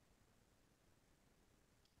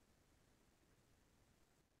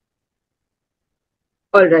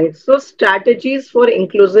 All right. So strategies for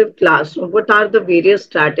inclusive classroom. What are the various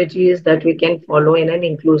strategies that we can follow in an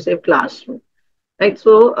inclusive classroom? Right.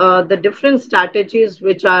 So the different strategies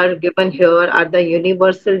which are given here are the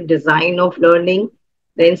universal design of learning.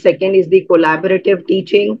 Then second is the collaborative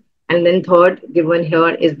teaching. And then third given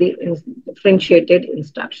here is the differentiated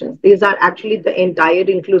instructions. These are actually the entire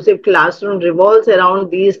inclusive classroom revolves around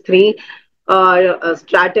these three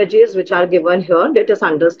strategies which are given here. Let us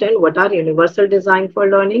understand what are universal design for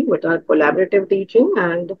learning, what are collaborative teaching,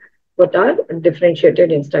 and what are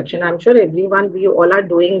differentiated instruction. I'm sure everyone, we all are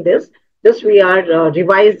doing this. Just we are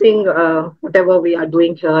revising whatever we are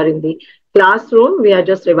doing here in the classroom. We are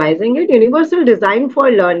just revising it. Universal design for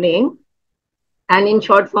learning, and in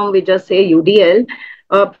short form, we just say UDL,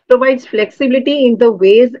 provides flexibility in the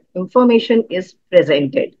ways information is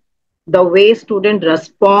presented, the way students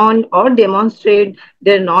respond or demonstrate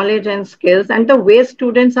their knowledge and skills, and the way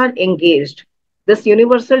students are engaged. This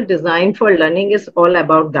universal design for learning is all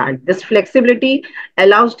about that. This flexibility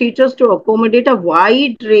allows teachers to accommodate a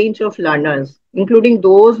wide range of learners, including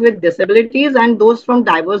those with disabilities and those from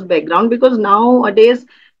diverse background, because nowadays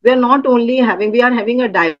we are having a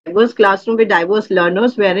diverse classroom with diverse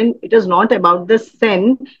learners, wherein it is not about the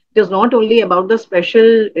SEN, it is not only about the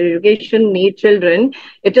special education need children,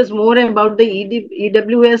 it is more about the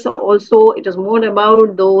EWS also. It is more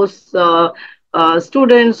about those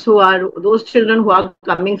students who are those children who are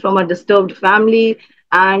coming from a disturbed family,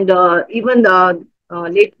 and even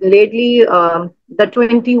lately the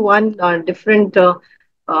 21 different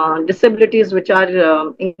disabilities which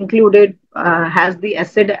are included has the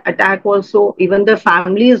acid attack also. Even the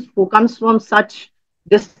families who comes from such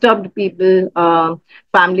disturbed people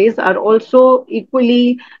families are also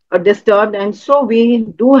equally disturbed, and so we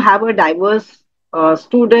do have a diverse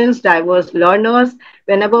students, diverse learners.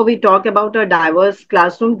 Whenever we talk about a diverse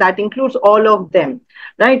classroom, that includes all of them,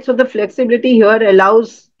 right? So the flexibility here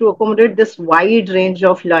allows to accommodate this wide range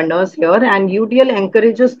of learners here, and UDL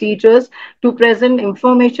encourages teachers to present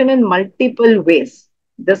information in multiple ways.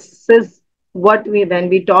 This is what we, when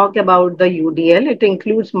we talk about the UDL, it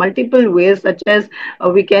includes multiple ways, such as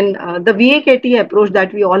we can the VAKT approach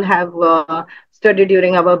that we all have studied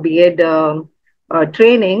during our B.Ed.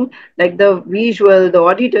 Training, like the visual, the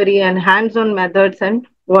auditory, and hands-on methods and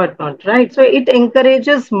whatnot, right? So it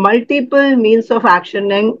encourages multiple means of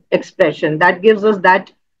action and expression. That gives us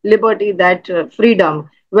that liberty, that freedom,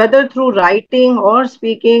 whether through writing or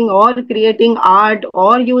speaking or creating art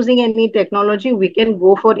or using any technology. We can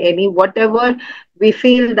go for any whatever we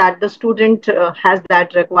feel that the student has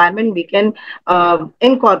that requirement, we can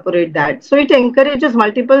incorporate that. So it encourages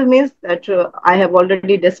multiple means that I have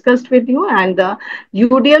already discussed with you, and the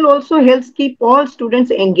UDL also helps keep all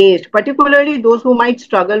students engaged, particularly those who might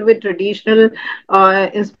struggle with traditional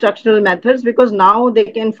instructional methods, because now they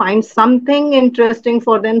can find something interesting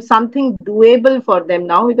for them, something doable for them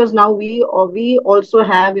now, because now we also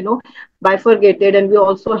have, bifurcated, and we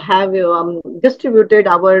also have distributed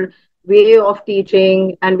our way of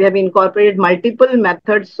teaching, and we have incorporated multiple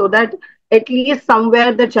methods, so that at least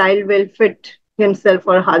somewhere the child will fit himself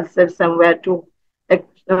or herself somewhere to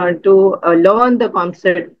learn the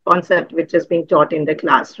concept which is being taught in the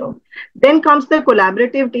classroom. Then comes the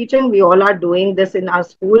collaborative teaching. We all are doing this in our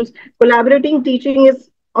schools. Collaborating teaching is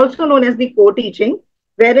also known as the co-teaching,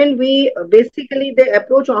 wherein we basically the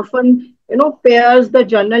approach often pairs the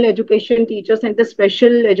general education teachers and the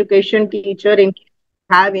special education teacher in case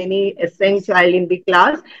we have any SN child in the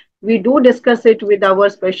class. We do discuss it with our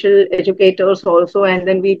special educators also, and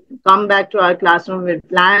then we come back to our classroom, we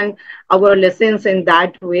plan our lessons in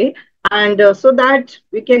that way, and so that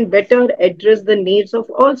we can better address the needs of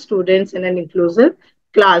all students in an inclusive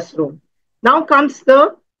classroom. Now comes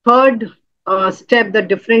the third step, the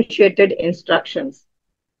differentiated instructions.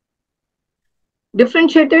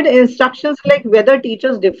 Differentiated instructions, like whether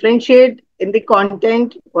teachers differentiate in the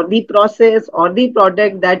content or the process or the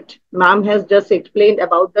product that ma'am has just explained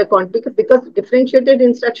about the content, because differentiated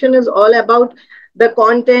instruction is all about the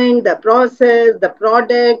content, the process, the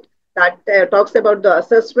product, that talks about the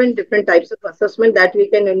assessment, different types of assessment that we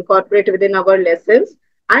can incorporate within our lessons.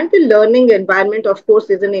 And the learning environment, of course,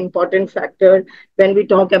 is an important factor when we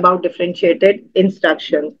talk about differentiated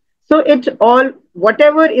instruction. So it all,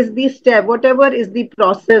 whatever is the step, whatever is the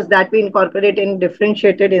process that we incorporate in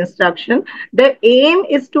differentiated instruction, the aim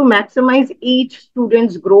is to maximize each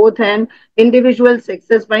student's growth and individual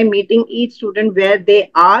success by meeting each student where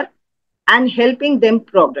they are and helping them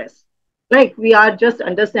progress. Like we are just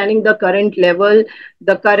understanding the current level,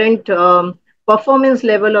 the current performance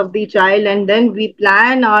level of the child, and then we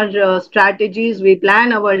plan our strategies, we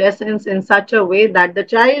plan our lessons in such a way that the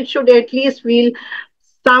child should at least feel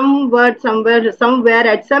somewhere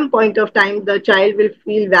at some point of time, the child will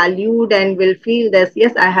feel valued and will feel this,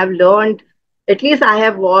 yes, I have learned, at least I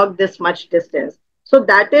have walked this much distance. So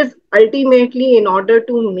that is ultimately in order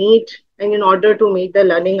to meet and in order to meet the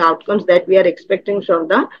learning outcomes that we are expecting from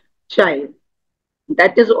the child.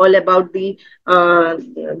 That is all about the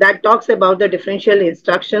that talks about the differential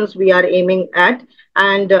instructions we are aiming at,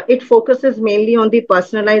 and it focuses mainly on the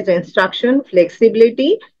personalized instruction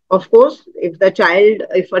flexibility. Of course, if the child,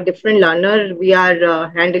 if a different learner, we are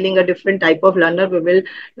handling a different type of learner, we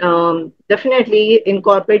will definitely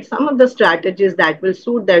incorporate some of the strategies that will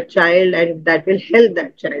suit that child and that will help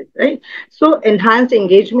that child, right? So enhanced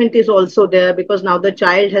engagement is also there, because now the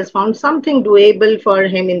child has found something doable for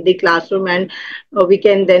him in the classroom, and we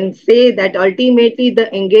can then say that ultimately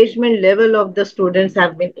the engagement level of the students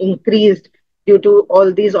have been increased due to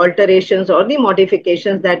all these alterations or the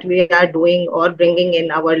modifications that we are doing or bringing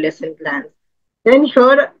in our lesson plans. Then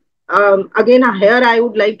here, again, here I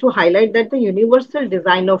would like to highlight that the universal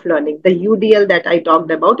design of learning, the UDL that I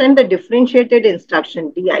talked about, and the differentiated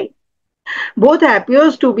instruction, DI, both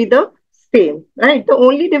appears to be the same, right? The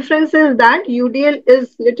only difference is that UDL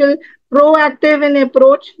is little proactive in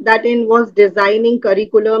approach, that involves designing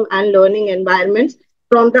curriculum and learning environments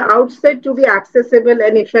from the outset to be accessible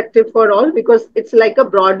and effective for all, because it's like a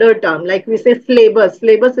broader term. Like we say syllabus,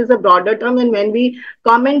 syllabus is a broader term, and when we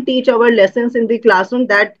come and teach our lessons in the classroom,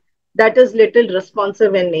 that is little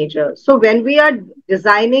responsive in nature. So when we are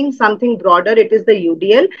designing something broader, it is the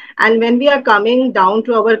UDL. And when we are coming down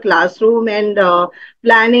to our classroom and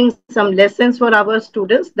planning some lessons for our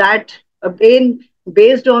students, that again,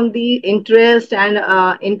 based on the interest and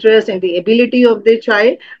the ability of the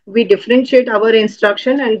child, we differentiate our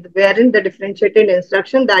instruction, and wherein the differentiated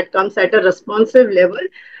instruction that comes at a responsive level.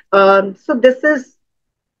 So this is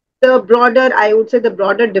the broader, I would say, the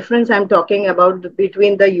broader difference I'm talking about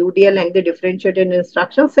between the UDL and the differentiated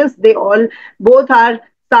instruction, since they all both are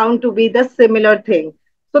sound to be the similar thing.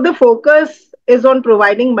 So the focus is on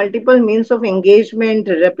providing multiple means of engagement,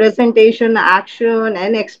 representation, action,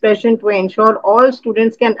 and expression to ensure all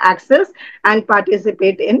students can access and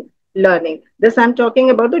participate in learning. This I'm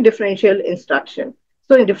talking about the differential instruction.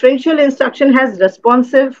 So differential instruction has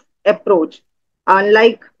responsive approach.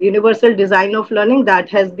 Unlike universal design of learning that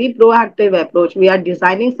has the proactive approach, we are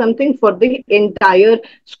designing something for the entire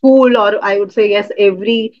school, or I would say, yes,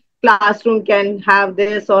 every classroom can have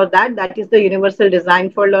this or that. That is the universal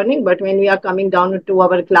design for learning. But when we are coming down to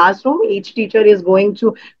our classroom, each teacher is going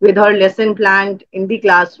to with her lesson plan in the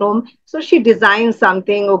classroom. So she designs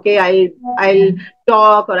something. Okay, I'll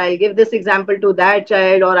talk, or I'll give this example to that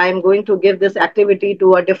child, or I'm going to give this activity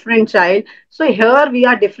to a different child. So here we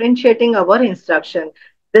are differentiating our instruction.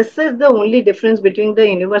 This is the only difference between the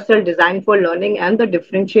universal design for learning and the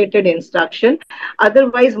differentiated instruction.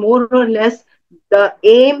 Otherwise, more or less, the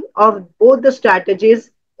aim of both the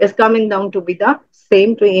strategies is coming down to be the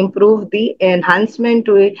same, to improve the enhancement,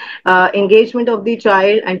 to engagement of the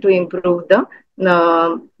child, and to improve the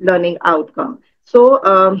learning outcome.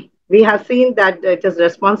 So we have seen that it is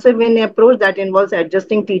responsive in approach that involves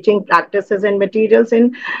adjusting teaching practices and materials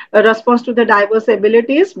in response to the diverse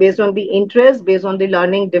abilities based on the interest, based on the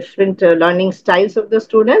learning different learning styles of the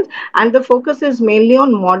students, and the focus is mainly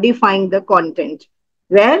on modifying the content,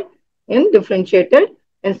 where in differentiated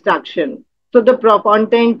instruction. So the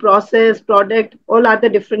content, process, product, all are the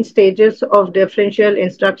different stages of differential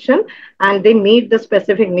instruction, and they meet the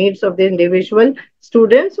specific needs of the individual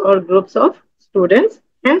students or groups of students.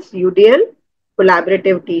 Hence, UDL,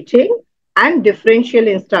 collaborative teaching, and differential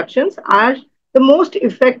instructions are the most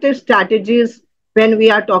effective strategies when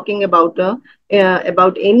we are talking about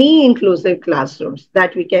any inclusive classrooms,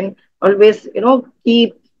 that we can always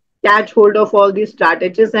keep catch hold of all these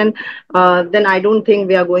strategies, and then I don't think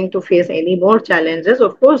we are going to face any more challenges.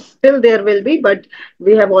 Of course, still there will be, but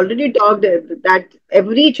we have already talked that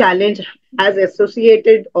every challenge has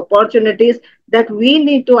associated opportunities that we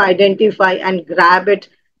need to identify and grab it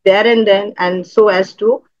there and then, and so as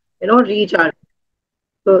to reach our.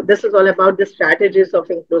 So this is all about the strategies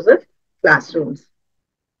of inclusive classrooms.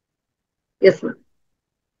 Yes, ma'am.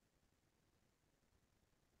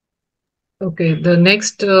 Okay, the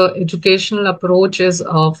next educational approach is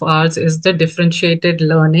of ours is the differentiated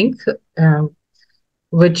learning, um,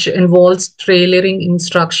 which involves tailoring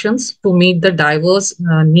instructions to meet the diverse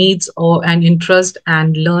needs or and interest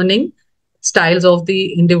and learning styles of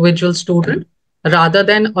the individual student, rather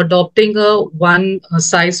than adopting a one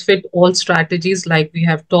size fit all strategies like we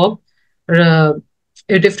have talked. Uh,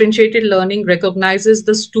 a differentiated learning recognizes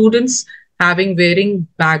the students having varying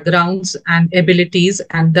backgrounds and abilities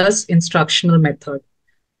and thus instructional method,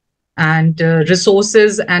 and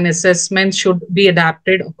resources and assessments should be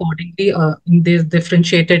adapted accordingly in this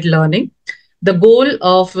differentiated learning. The goal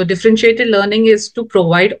of differentiated learning is to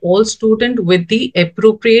provide all students with the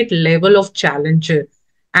appropriate level of challenge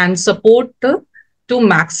and support to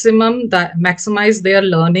maximize their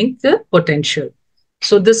learning potential.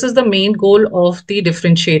 So this is the main goal of the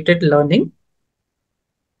differentiated learning.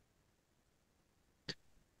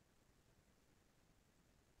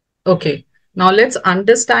 Okay, now let's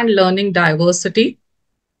understand learning diversity.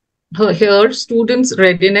 Here students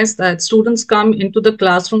readiness, that students come into the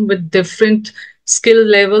classroom with different skill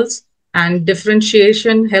levels, and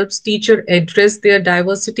differentiation helps teacher address their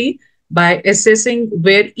diversity by assessing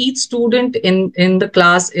where each student in the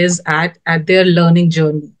class is at their learning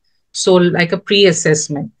journey, so like a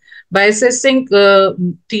pre-assessment. By assessing,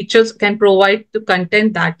 teachers can provide the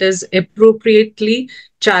content that is appropriately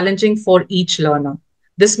challenging for each learner.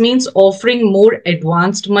 This means offering more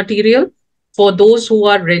advanced material for those who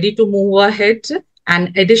are ready to move ahead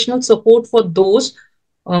and additional support for those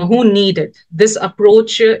who need it. This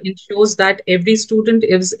approach ensures that every student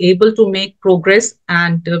is able to make progress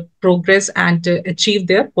and achieve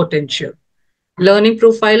their potential. Learning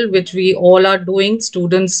profile, which we all are doing,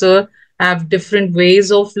 students have different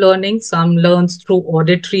ways of learning. Some learns through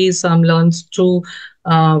auditory, some learns through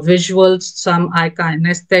visuals, some are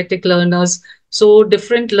kinesthetic learners. So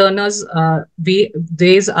different learners,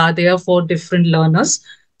 these are there for different learners.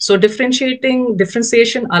 So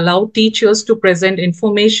differentiation allow teachers to present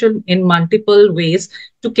information in multiple ways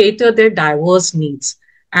to cater their diverse needs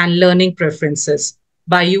and learning preferences.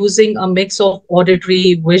 By using a mix of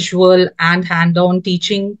auditory, visual, and hand-on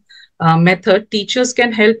teaching method, teachers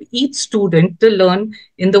can help each student to learn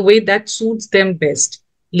in the way that suits them best,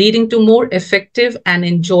 leading to more effective and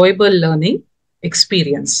enjoyable learning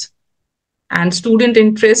experience. And student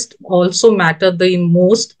interest also matter the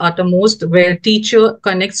most uttermost, where teacher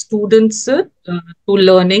connects students to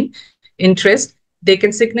learning interest. They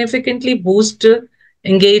can significantly boost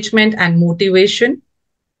engagement and motivation.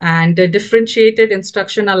 And differentiated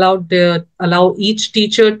instruction allow each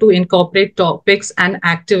teacher to incorporate topics and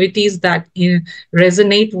activities that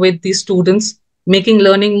resonate with the students, making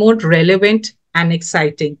learning more relevant and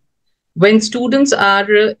exciting. When students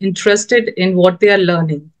are interested in what they are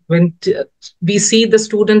learning, we see the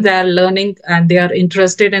students, they are learning and they are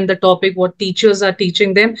interested in the topic what teachers are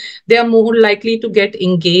teaching them, they are more likely to get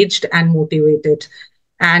engaged and motivated,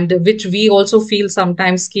 and which we also feel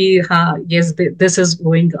sometimes ki, yes, this is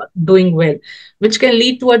doing well, which can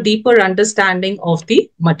lead to a deeper understanding of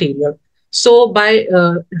the material. So by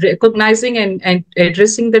recognizing and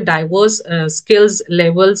addressing the diverse skills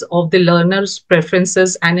levels of the learner's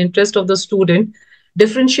preferences and interest of the student,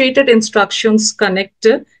 differentiated instructions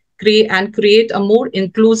create a more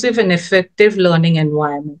inclusive and effective learning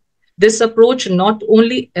environment. This approach not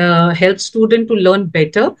only helps students to learn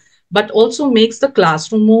better, but also makes the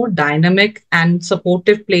classroom more dynamic and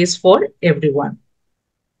supportive place for everyone.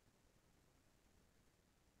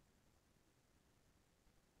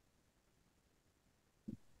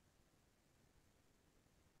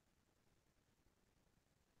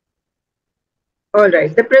 All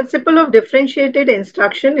right. The principle of differentiated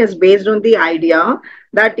instruction is based on the idea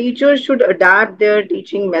that teachers should adapt their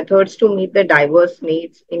teaching methods to meet the diverse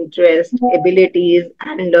needs, interests, abilities,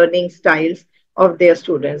 and learning styles of their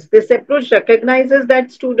students. This approach recognizes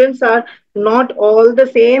that students are not all the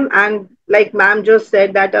same, and like ma'am just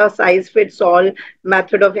said, that a size fits all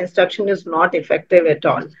method of instruction is not effective at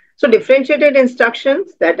all. So differentiated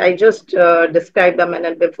instructions that I just described a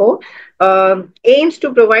minute before aims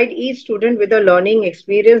to provide each student with a learning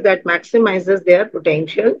experience that maximizes their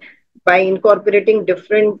potential by incorporating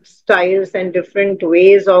different styles and different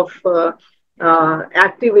ways of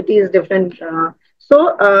activities, different.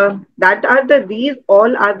 That are these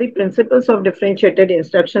all are the principles of differentiated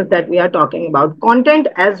instructions that we are talking about. Content,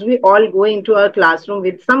 as we all go into our classroom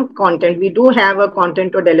with some content, we do have a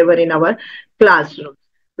content to deliver in our classroom,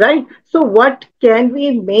 right? So what can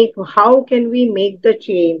we make, how can we make the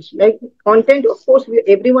change? Like content, of course,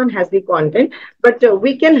 everyone has the content, but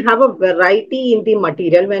we can have a variety in the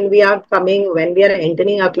material. When we are coming, when we are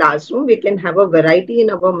entering a classroom, we can have a variety in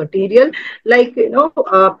our material, like,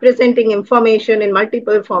 presenting information in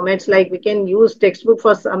multiple formats. Like we can use textbook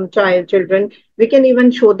for some children, we can even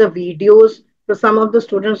show the videos to some of the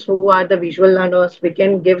students who are the visual learners. We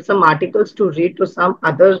can give some articles to read to some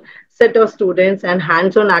other set of students, and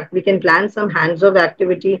hands-on act. We can plan some hands-on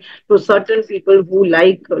activity to certain people who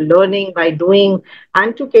like learning by doing,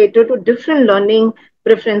 and to cater to different learning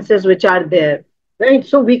preferences which are there. Right,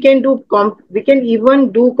 so we can do we can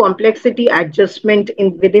even do complexity adjustment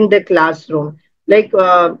in within the classroom. Like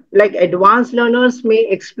advanced learners may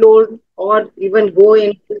explore or even go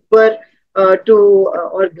in deeper to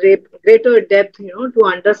or greater depth, to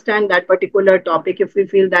understand that particular topic. If we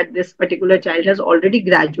feel that this particular child has already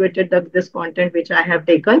graduated this content which I have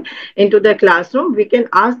taken into the classroom, we can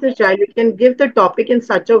ask the child, we can give the topic in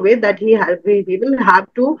such a way that we will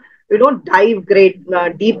have to, dive great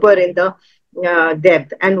deeper in the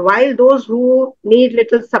depth. And while those who need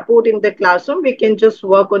little support in the classroom, we can just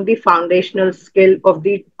work on the foundational skill of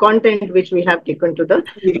the content which we have taken to the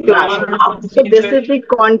classroom. So this is the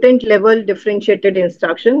content level differentiated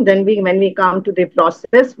instruction. Then when we come to the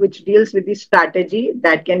process, which deals with the strategy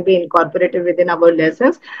that can be incorporated within our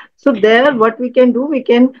lessons. So there, what we can do, we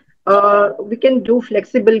can do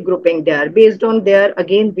flexible grouping there based on there.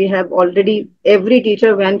 Again, we have already, every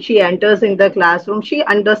teacher, when she enters in the classroom, she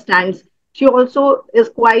understands, she also is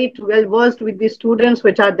quite well versed with the students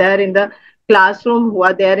which are there in the classroom, who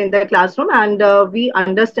are there in the classroom, and we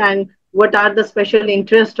understand what are the special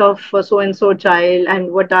interest of so and so child, and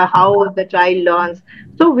what are how the child learns.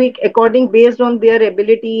 So we, according, based on their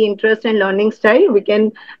ability, interest, and learning style, we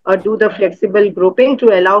can do the flexible grouping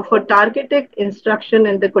to allow for targeted instruction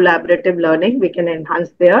and the collaborative learning. We can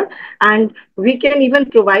enhance there, and we can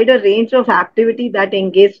even provide a range of activity that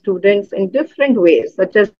engage students in different ways,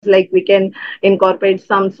 such as like we can incorporate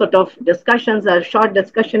some sort of discussions or short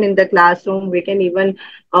discussion in the classroom. We can even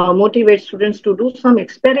motivate students to do some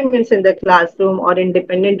experiments in the classroom, or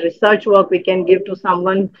independent research work we can give to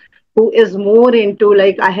someone who is more into,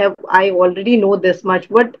 like, I already know this much,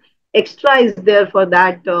 what extra is there for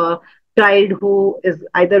that child who is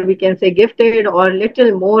either, we can say, gifted or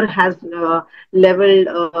little more has leveled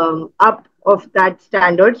up of that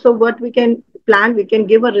standard. So what we can plan, we can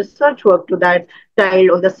give a research work to that child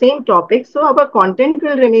on the same topic. So our content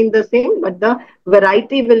will remain the same, but the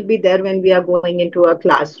variety will be there when we are going into a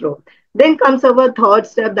classroom. Then comes our third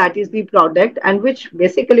step, that is the product, and which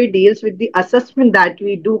basically deals with the assessment that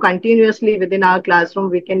we do continuously within our classroom.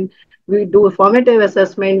 We do formative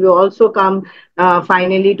assessment. We also come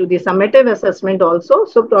finally to the summative assessment also.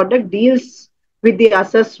 So product deals with the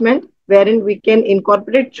assessment, wherein we can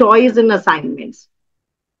incorporate choice in assignments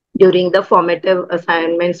during the formative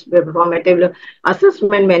assignments, formative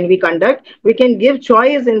assessment. When we conduct, we can give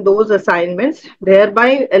choice in those assignments,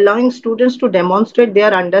 thereby allowing students to demonstrate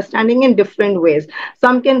their understanding in different ways.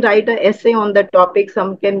 Some can write an essay on the topic,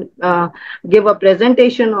 some can give a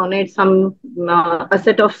presentation on it, some a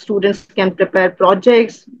set of students can prepare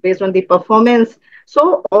projects based on the performance.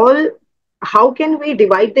 So all, how can we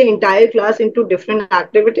divide the entire class into different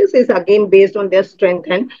activities is again based on their strength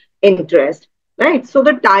and interest. Right. So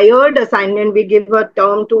the tired assignment, we give a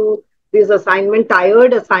term to this assignment.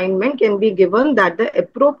 Tired assignment can be given that the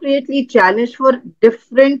appropriately challenged for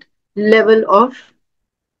different level of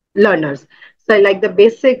learners. So like the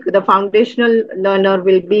basic, the foundational learner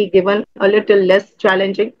will be given a little less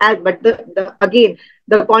challenging, as but the again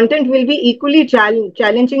the content will be equally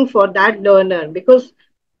challenging for that learner, because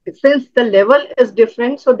since the level is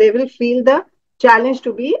different, so they will feel the challenge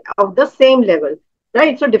to be of the same level.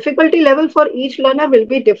 Right. So difficulty level for each learner will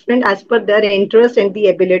be different as per their interest and the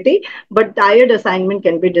ability, but tired assignment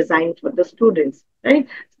can be designed for the students. Right.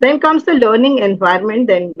 Then comes the learning environment.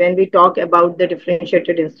 Then when we talk about the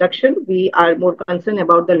differentiated instruction, we are more concerned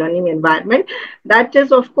about the learning environment. That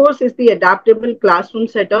is, of course, is the adaptable classroom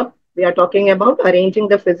setup. We are talking about arranging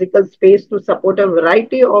the physical space to support a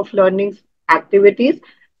variety of learning activities,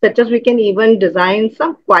 such as we can even design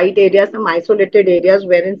some quiet areas, some isolated areas,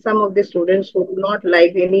 wherein some of the students who do not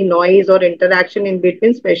like any noise or interaction in between,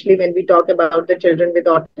 especially when we talk about the children with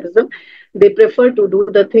autism, they prefer to do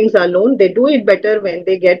the things alone. They do it better when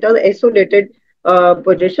they get an isolated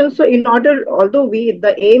position. So in order, although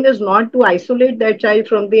the aim is not to isolate that child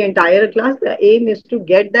from the entire class, the aim is to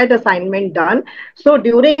get that assignment done. So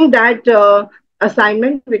during that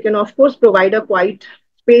assignment, we can of course provide a quiet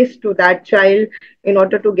space to that child in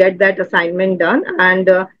order to get that assignment done. And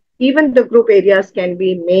even the group areas can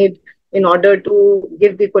be made in order to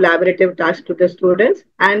give the collaborative task to the students,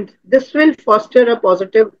 and this will foster a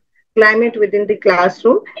positive climate within the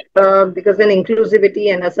classroom, because an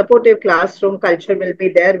inclusivity and a supportive classroom culture will be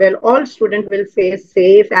there where all students will feel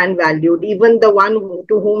safe and valued. Even the one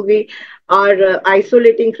to whom we are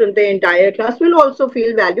isolating from the entire class will also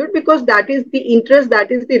feel valued, because that is the interest, that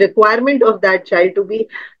is the requirement of that child to be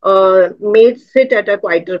made sit at a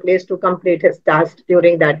quieter place to complete his task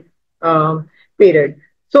during that period.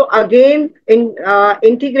 So again, in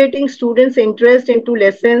integrating students' interest into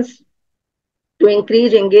lessons to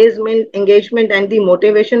increase engagement and the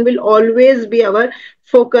motivation will always be our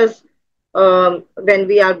focus. When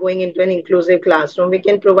we are going into an inclusive classroom, we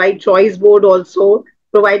can provide choice board also,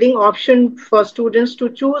 providing option for students to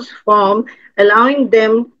choose from, allowing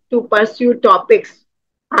them to pursue topics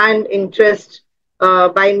and interest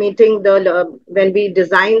by meeting the when we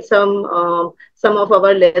design some of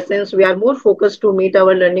our lessons, we are more focused to meet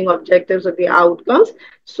our learning objectives or the outcomes.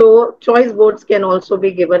 So choice boards can also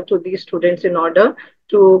be given to these students in order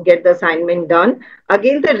to get the assignment done.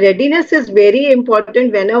 Again, the readiness is very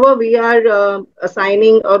important whenever we are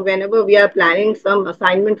assigning or whenever we are planning some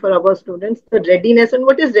assignment for our students. The readiness, and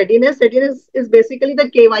what is readiness? Readiness is basically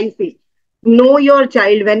the KYC. Know your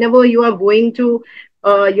child. Whenever you are going to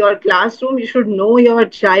your classroom, you should know your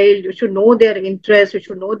child, you should know their interests, you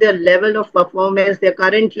should know their level of performance, their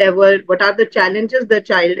current level, what are the challenges the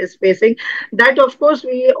child is facing. That, of course,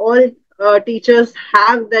 we all teachers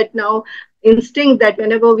have that now instinct that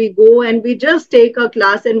whenever we go and we just take a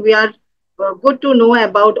class and we are good to know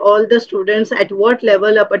about all the students at what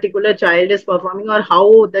level a particular child is performing, or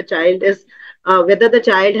how the child is, whether the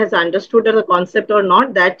child has understood the concept or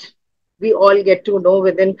not, that we all get to know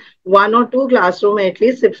within one or two classroom at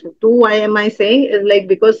least. If two, why am I saying, is like,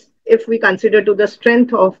 because if we consider to the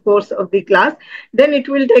strength of course of the class, then it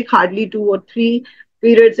will take hardly 2 or 3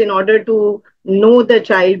 periods in order to know the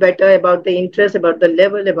child better, about the interest, about the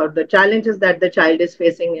level, about the challenges that the child is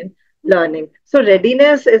facing in learning. So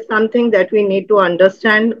readiness is something that we need to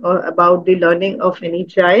understand about the learning of any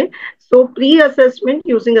child. So pre-assessment,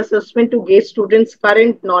 using assessment to gauge students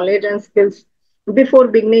current knowledge and skills before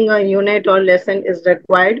beginning a unit or lesson is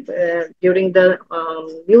required. During the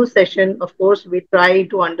new session, of course, we try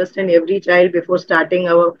to understand every child before starting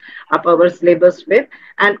our syllabus with.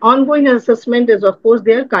 And ongoing assessment is, of course,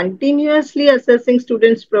 they are continuously assessing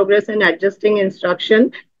students' progress and adjusting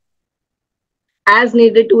instruction as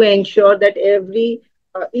needed to ensure that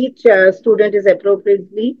each student is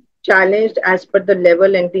appropriately challenged as per the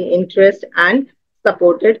level and the interest, and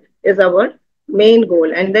supported is our main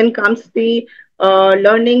goal. And then comes the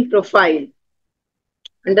learning profile,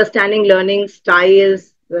 understanding learning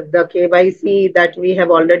styles, the KYC that we have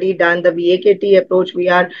already done, the VAKT approach we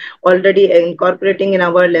are already incorporating in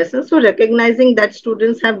our lessons. So recognizing that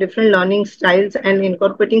students have different learning styles and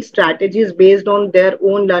incorporating strategies based on their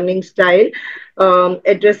own learning style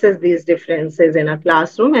addresses these differences in a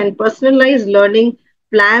classroom. And personalized learning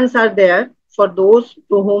plans are there for those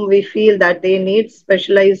to whom we feel that they need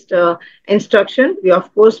specialized instruction. We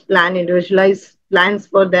of course plan individualized plans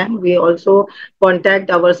for them. We also contact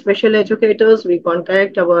our special educators, we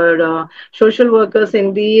contact our social workers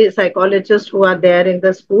and the psychologists who are there in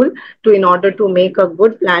the school, to in order to make a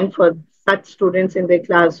good plan for such students in the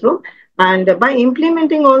classroom. And by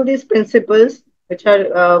implementing all these principles, which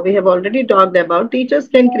are we have already talked about, teachers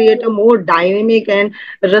can create a more dynamic and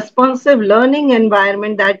responsive learning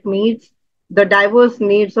environment that meets the diverse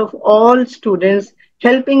needs of all students,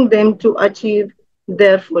 helping them to achieve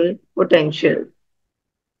their full potential.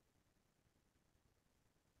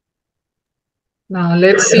 Now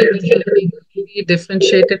let's see the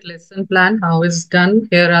differentiated lesson plan, how it's done.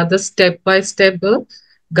 Here are the step-by-step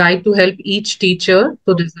guide to help each teacher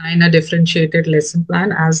to design a differentiated lesson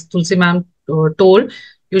plan. As Tulsi ma'am told,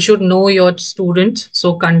 you should know your student.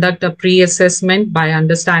 So conduct a pre-assessment by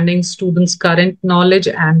understanding students' current knowledge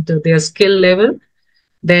and their skill level.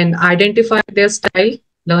 Then identify their style,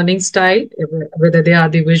 learning style, whether they are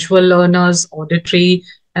the visual learners, auditory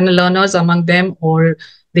and learners among them, or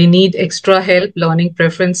they need extra help, learning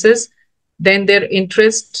preferences. Then their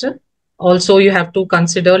interest. Also, you have to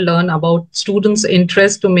consider, learn about students'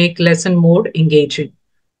 interest to make lesson more engaging.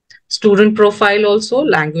 Student profile also,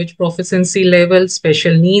 language proficiency level,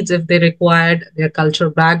 special needs if they required, their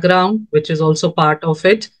cultural background, which is also part of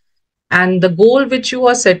it. And the goal which you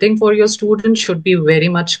are setting for your students should be very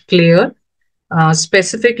much clear.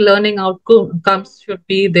 Specific learning outcomes should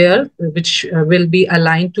be there, which will be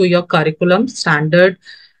aligned to your curriculum standard,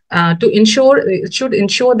 to ensure, it should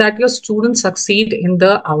ensure that your students succeed in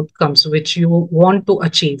the outcomes which you want to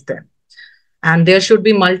achieve them. And there should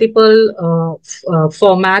be multiple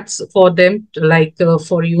formats for them, like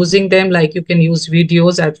for using them, like you can use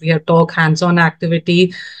videos as we have talked, hands-on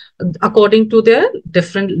activity, according to their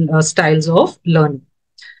different styles of learning.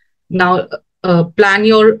 Now, plan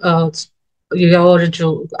your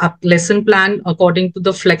lesson plan according to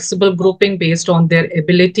the flexible grouping based on their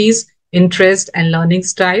abilities, interest, and learning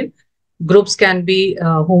style. Groups can be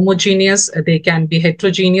homogeneous, they can be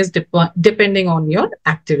heterogeneous, depending on your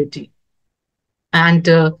activity. And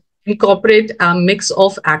incorporate a mix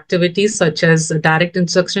of activities such as direct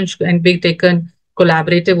instruction can be taken,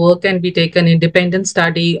 collaborative work can be taken, independent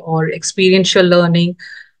study or experiential learning.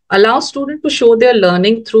 Allow students to show their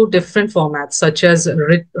learning through different formats such as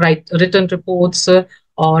written reports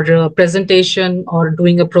or presentation or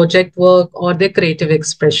doing a project work or their creative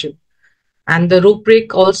expression. And the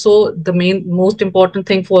rubric also, the most important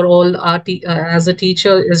thing for all as a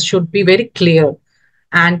teacher is should be very clear,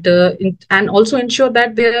 and also ensure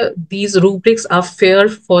that these rubrics are fair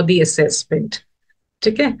for the assessment.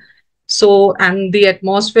 Okay. So, and the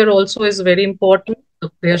atmosphere also is very important.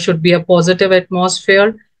 There should be a positive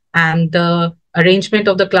atmosphere, and the arrangement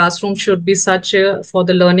of the classroom should be such for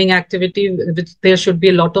the learning activity, which there should be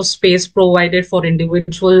a lot of space provided for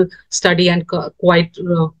individual study and quiet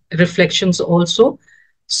reflections also.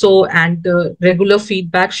 So, and regular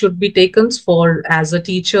feedback should be taken. For as a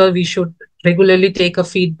teacher, we should regularly take a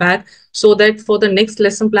feedback so that for the next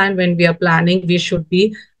lesson plan, when we are planning, we should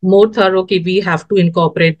be more thorough. We have to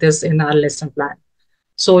incorporate this in our lesson plan.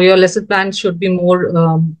 So your lesson plan should be more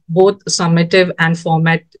both summative and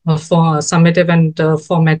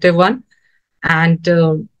formative one. And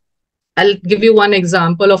I'll give you one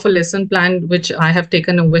example of a lesson plan which I have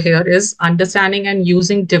taken over here is understanding and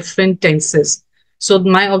using different tenses. So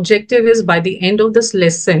my objective is by the end of this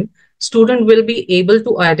lesson, student will be able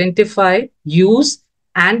to identify, use,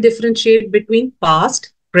 and differentiate between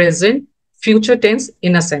past, present, future tense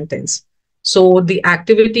in a sentence. So the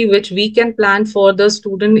activity which we can plan for the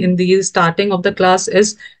student in the starting of the class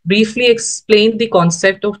is briefly explain the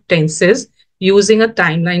concept of tenses using a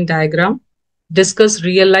timeline diagram, discuss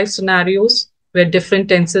real life scenarios where different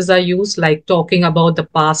tenses are used, like talking about the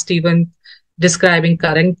past event, describing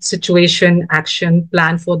current situation, action,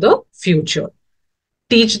 plan for the future.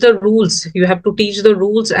 Teach the rules. You have to teach the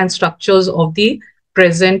rules and structures of the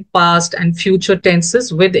present, past, and future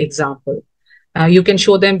tenses with example. You can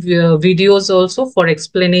show them videos also for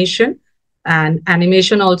explanation, and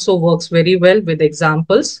animation also works very well with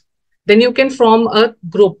examples. Then you can form a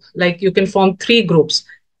group, like you can form 3 groups.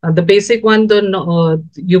 The basic one,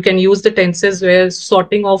 you can use the tenses where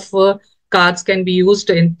sorting of cards can be used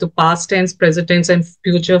into past tense, present tense, and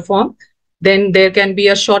future form. Then there can be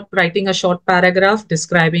writing a short paragraph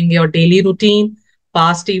describing your daily routine,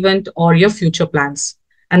 past event, or your future plans.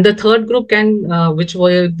 And the third group can, which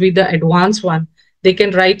will be the advanced one, they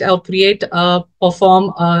can write or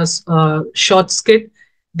perform a short skit.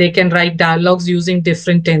 They can write dialogues using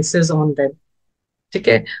different tenses on them.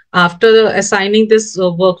 Okay. After assigning this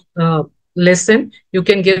lesson, you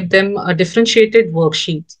can give them a differentiated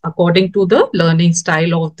worksheet according to the learning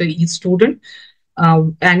style of each student.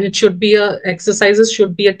 And it should be exercises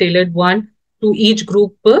should be a tailored one to each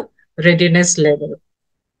group readiness level.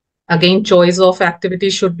 Again, choice of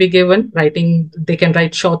activities should be given. They can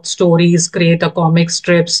write short stories, create a comic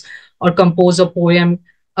strips, or compose a poem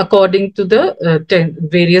according to the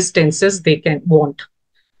various tenses they can want.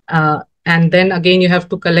 And then again, you have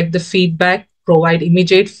to collect the feedback, provide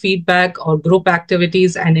immediate feedback or group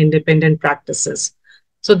activities and independent practices.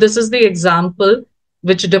 So this is the example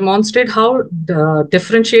which demonstrate how the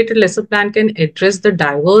differentiated lesson plan can address the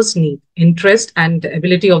diverse need, interest, and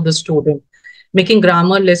ability of the student, making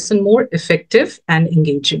grammar lesson more effective and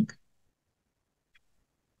engaging.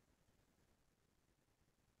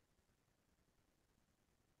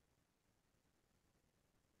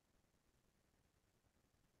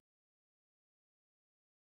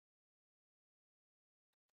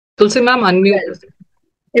 Tulsi ma'am, unmute. Well,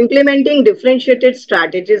 implementing differentiated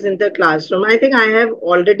strategies in the classroom. I think I have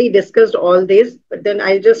already discussed all these, but then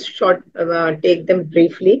I'll just take them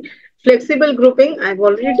briefly. Flexible grouping, I've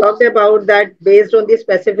already talked about that based on the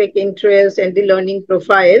specific interests and the learning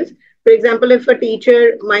profiles. For example, if a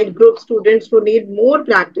teacher might group students who need more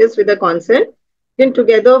practice with a concept, then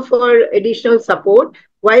together for additional support,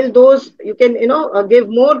 while those you can give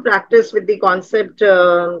more practice with the concept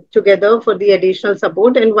together for the additional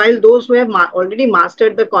support, and while those who have already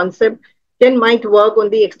mastered the concept then might work on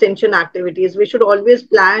the extension activities. We should always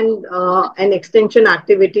plan an extension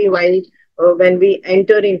activity while when we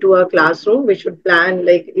enter into a classroom, we should plan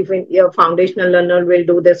like if a foundational learner will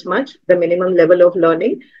do this much, the minimum level of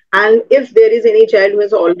learning. And if there is any child who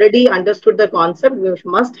has already understood the concept, we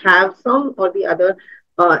must have some or the other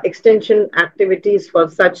extension activities for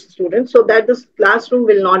such students so that this classroom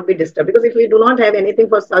will not be disturbed. Because if we do not have anything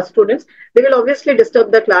for such students, they will obviously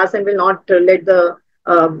disturb the class and will not let the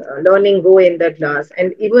learning go in the class.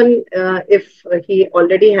 And even if he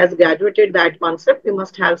already has graduated that concept, we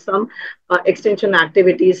must have some extension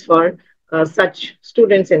activities for such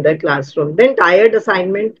students in the classroom. Then tired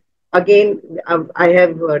assignment. Again, I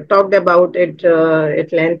have talked about it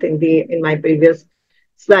at length in my previous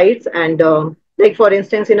slides. And like for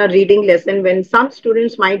instance, in a reading lesson, when some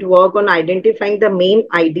students might work on identifying the main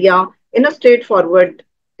idea in a straightforward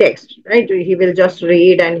text, right? He will just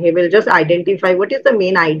read and he will just identify what is the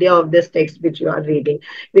main idea of this text which you are reading.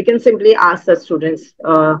 We can simply ask the students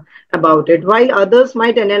about it. While others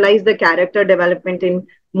might analyze the character development in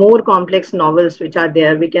more complex novels which are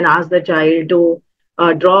there, we can ask the child to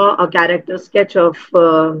draw a character sketch of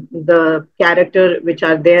the character which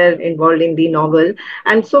are there involved in the novel.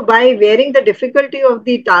 And so by varying the difficulty of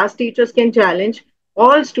the task, teachers can challenge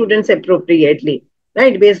all students appropriately,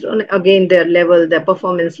 right? Based on, again, their level, their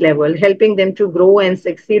performance level, helping them to grow and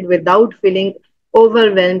succeed without feeling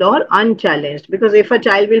overwhelmed or unchallenged. Because if a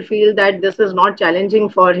child will feel that this is not challenging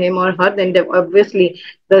for him or her, then obviously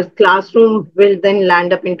the classroom will then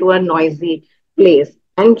land up into a noisy place.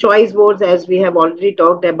 And choice boards, as we have already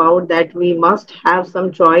talked about, that we must have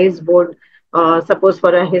some choice board. Suppose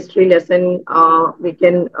for a history lesson, we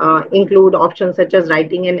can include options such as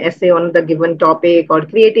writing an essay on the given topic or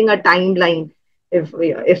creating a timeline.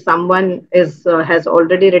 If someone has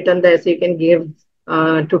already written the essay, you can give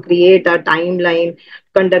to create a timeline,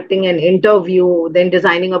 conducting an interview, then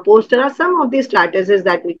designing a poster are some of the strategies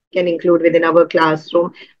that we can include within our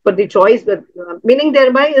classroom for the choice. But meaning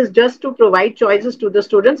thereby is just to provide choices to the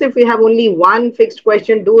students. If we have only one fixed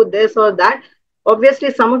question, do this or that,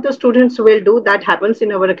 obviously some of the students will do that, happens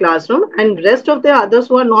in our classroom, and rest of the others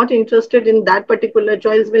who are not interested in that particular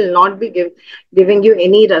choice will not be giving you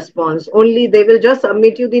any response. Only they will just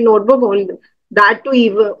submit you the notebook, only that too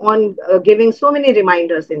even on giving so many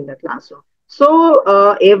reminders in the classroom.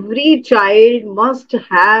 So every child must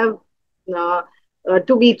have uh,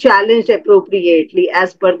 to be challenged appropriately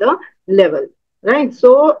as per the level. Right.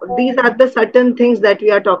 So these are the certain things that we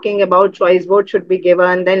are talking about. Choice board should be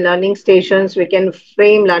given. Then learning stations, we can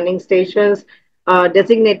frame learning stations,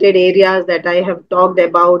 designated areas that I have talked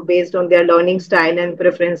about based on their learning style and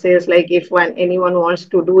preferences. Like if anyone wants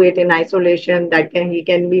to do it in isolation, that he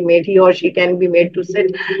can be made, he or she can be made to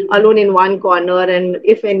sit alone in one corner. And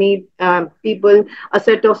if any people, a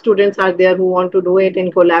set of students are there who want to do it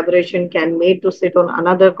in collaboration, can made to sit on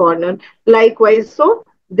another corner. Likewise, so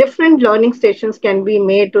different learning stations can be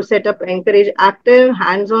made to set up, encourage active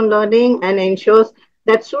hands-on learning and ensures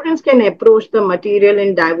that students can approach the material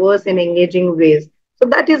in diverse and engaging ways. So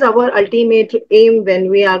that is our ultimate aim when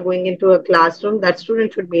we are going into a classroom, that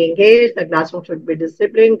students should be engaged, the classroom should be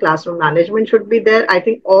disciplined, classroom management should be there. I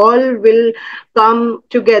think all will come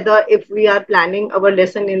together if we are planning our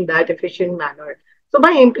lesson in that efficient manner. So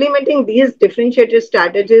by implementing these differentiated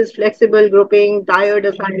strategies, flexible grouping, tiered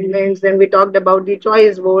assignments, then we talked about the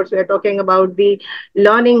choice boards, we're talking about the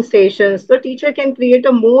learning stations. The teacher can create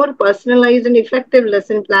a more personalized and effective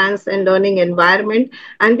lesson plans and learning environment.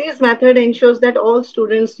 And this method ensures that all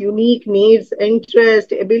students' unique needs,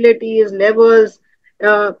 interests, abilities, levels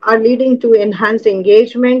are leading to enhanced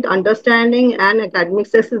engagement, understanding, and academic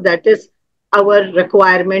success. That is our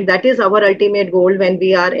requirement. That is our ultimate goal when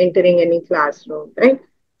we are entering any classroom, right?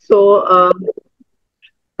 So,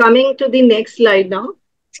 coming to the next slide now.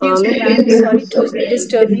 Excuse me, ma'am. Sorry to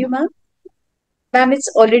disturb you, ma'am. Ma'am, it's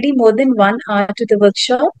already more than 1 hour to the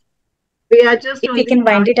workshop. We are just If on we the can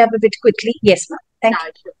wind it up a bit quickly. Yes, ma'am. Thank you.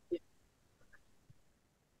 start.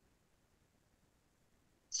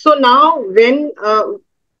 So now when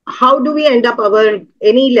how do we end up our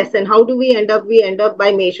any lesson, how do we end up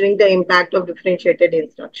by measuring the impact of differentiated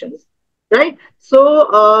instructions, right?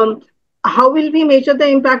 So how will we measure the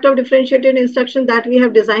impact of differentiated instruction that we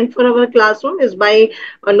have designed for our classroom is by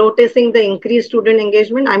noticing the increased student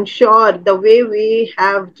engagement. I'm sure the way we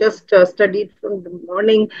have just studied from the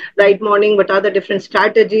morning, right morning, what are the different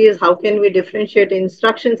strategies, how can we differentiate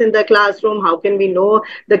instructions in the classroom, how can we know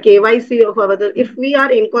the KYC of our, if we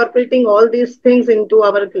are incorporating all these things into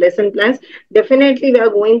our lesson plans, definitely we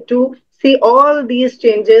are going to see all these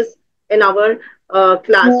changes in our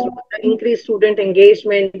classroom, the increased student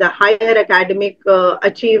engagement, the higher academic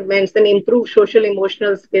achievements, then improved social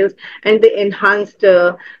emotional skills, and the enhanced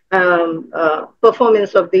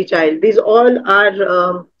performance of the child. These all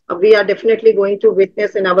are we are definitely going to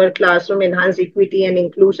witness in our classroom, enhanced equity and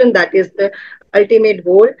inclusion. That is the ultimate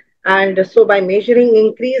goal. And so by measuring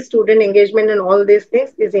increased student engagement and all these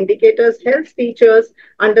things, these indicators help teachers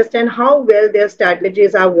understand how well their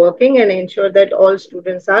strategies are working and ensure that all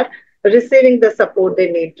students are receiving the support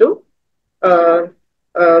they need to uh,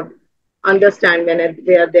 uh, understand when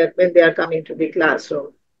they are coming to the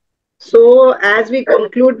classroom. So, as we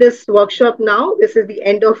conclude this workshop now, this is the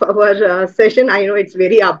end of our session. I know it's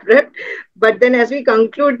very abrupt, but then as we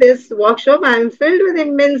conclude this workshop, I am filled with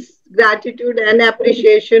immense gratitude and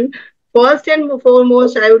appreciation. First and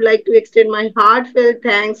foremost, I would like to extend my heartfelt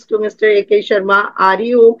thanks to Mr. A.K. Sharma,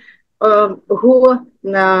 REO, who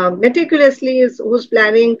meticulously is who's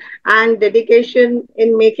planning and dedication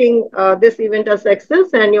in making this event a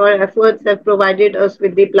success. And your efforts have provided us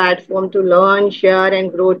with the platform to learn, share,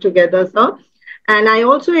 and grow together, sir. And I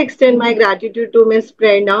also extend my gratitude to Ms.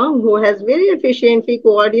 Prerna, who has very efficiently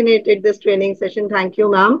coordinated this training session. Thank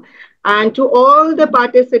you, ma'am. And to all the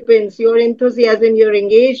participants, your enthusiasm, your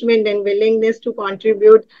engagement, and willingness to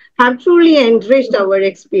contribute have truly enriched our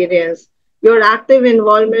experience. Your active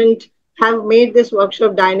involvement have made this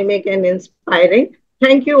workshop dynamic and inspiring.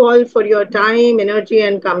 Thank you all for your time, energy,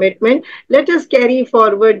 and commitment. Let us carry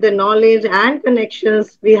forward the knowledge and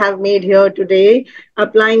connections we have made here today,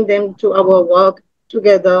 applying them to our work.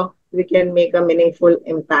 Together, we can make a meaningful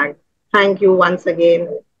impact. Thank you once again,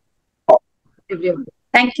 everyone.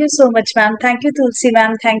 Thank you so much, ma'am. Thank you, Tulsi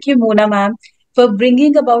ma'am. Thank you, Mona ma'am, for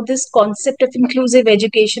bringing about this concept of inclusive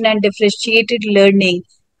education and differentiated learning.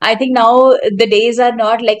 I think now the days are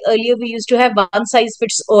not like earlier we used to have one size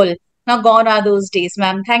fits all. Now gone are those days,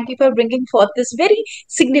 ma'am. Thank you for bringing forth this very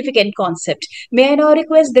significant concept. May I now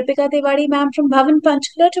request Deepika Tewari, ma'am, from Bhavan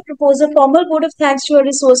Panchkula to propose a formal vote of thanks to our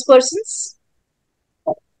resource persons?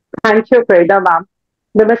 Thank you, Prerna ma'am.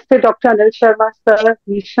 Namaste, Dr. Anil Sharma, sir,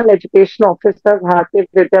 National Education Officer, Bharati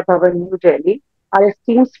Vidya Bhavan, New Delhi. Our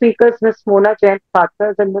esteemed speakers, Ms.Mona Jayant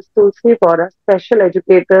Patras and Ms.Tulsi Baura, Special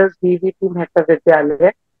Educators, BVB Mehta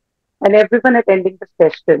Vidyalaya, and everyone attending the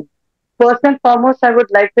session. First and foremost, I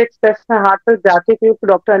would like to express my heartfelt gratitude to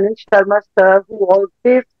Dr. Anil Sharma, sir, who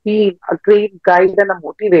always been a great guide and a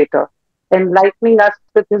motivator, enlightening us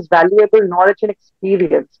with his valuable knowledge and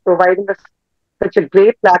experience, providing us such a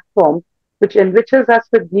great platform which enriches us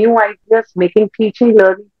with new ideas, making teaching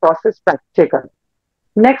learning process practical.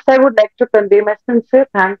 Next, I would like to convey my sincere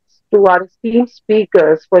thanks to our esteemed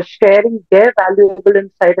speakers for sharing their valuable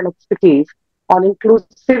insight and expertise on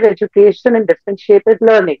inclusive education and differentiated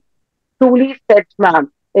learning. Truly said,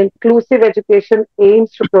 ma'am, inclusive education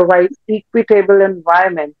aims to provide equitable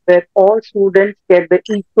environment where all students get the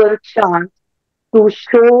equal chance to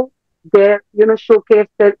show showcase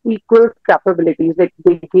their equal capabilities. Like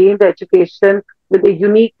they gain the education with the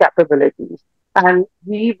unique capabilities. And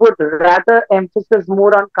we would rather emphasize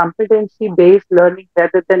more on competency-based learning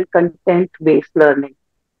rather than content-based learning.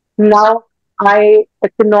 Now, I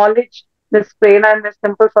acknowledge Ms. Prerna and Ms.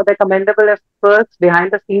 Simple for their commendable efforts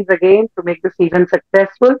behind the scenes again to make this event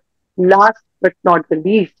successful. Last but not the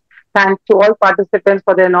least, thanks to all participants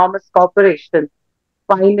for their enormous cooperation.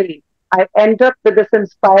 Finally, I end up with this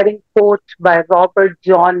inspiring quote by Robert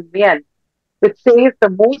John Meehan, which says the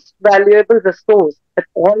most valuable resource that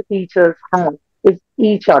all teachers have is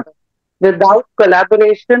each other. Without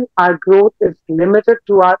collaboration, our growth is limited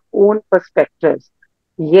to our own perspectives.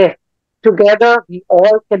 Yes, together we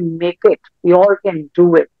all can make it. We all can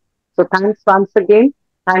do it. So thanks once again.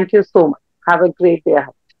 Thank you so much. Have a great day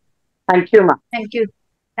ahead. Thank you, ma'am. Thank you.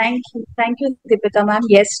 Thank you, Deepika ma'am.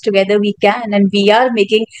 Yes, together we can, and we are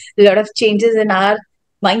making a lot of changes in our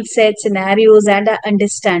mindset, scenarios, and our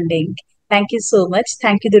understanding. Thank you so much.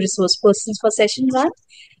 Thank you, the resource persons, for session one.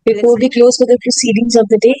 Before we close with the proceedings of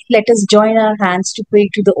the day, let us join our hands to pray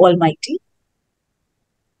to the Almighty.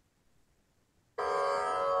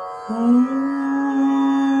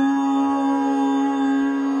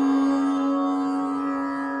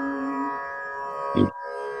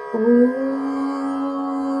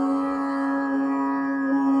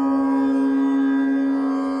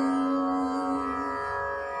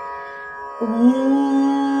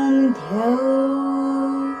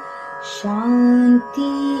 शान्ति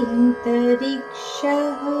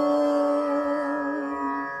अन्तरिक्षः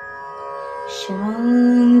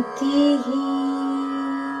शान्तिः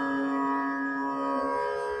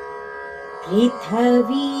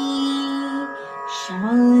पृथिवी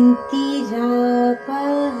शान्तिरापः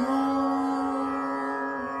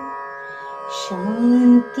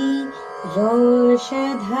शान्ति रोषधयः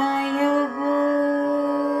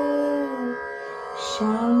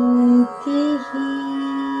शान्तिः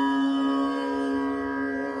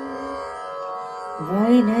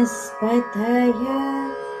वनस्पतय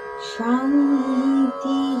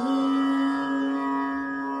शान्तिः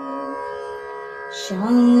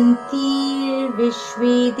शान्तिर्विश्वे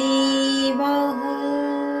देवाः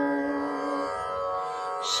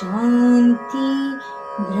शान्ति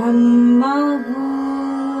ब्रह्मा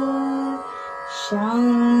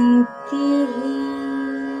शान्तिः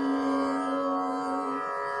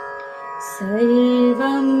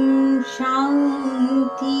सर्वं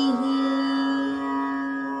शान्तिः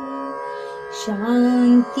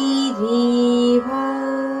शान्तिरेव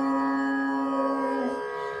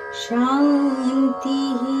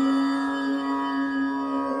शान्तिः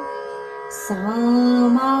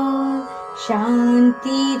सामा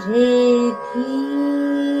शान्तिरेधि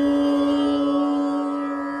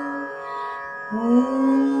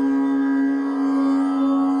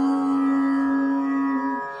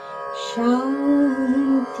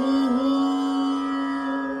शान्तिः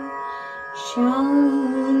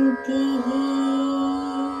शान्तिः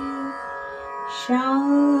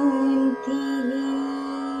शान्तिः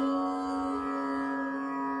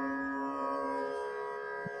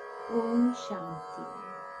ॐ शान्ति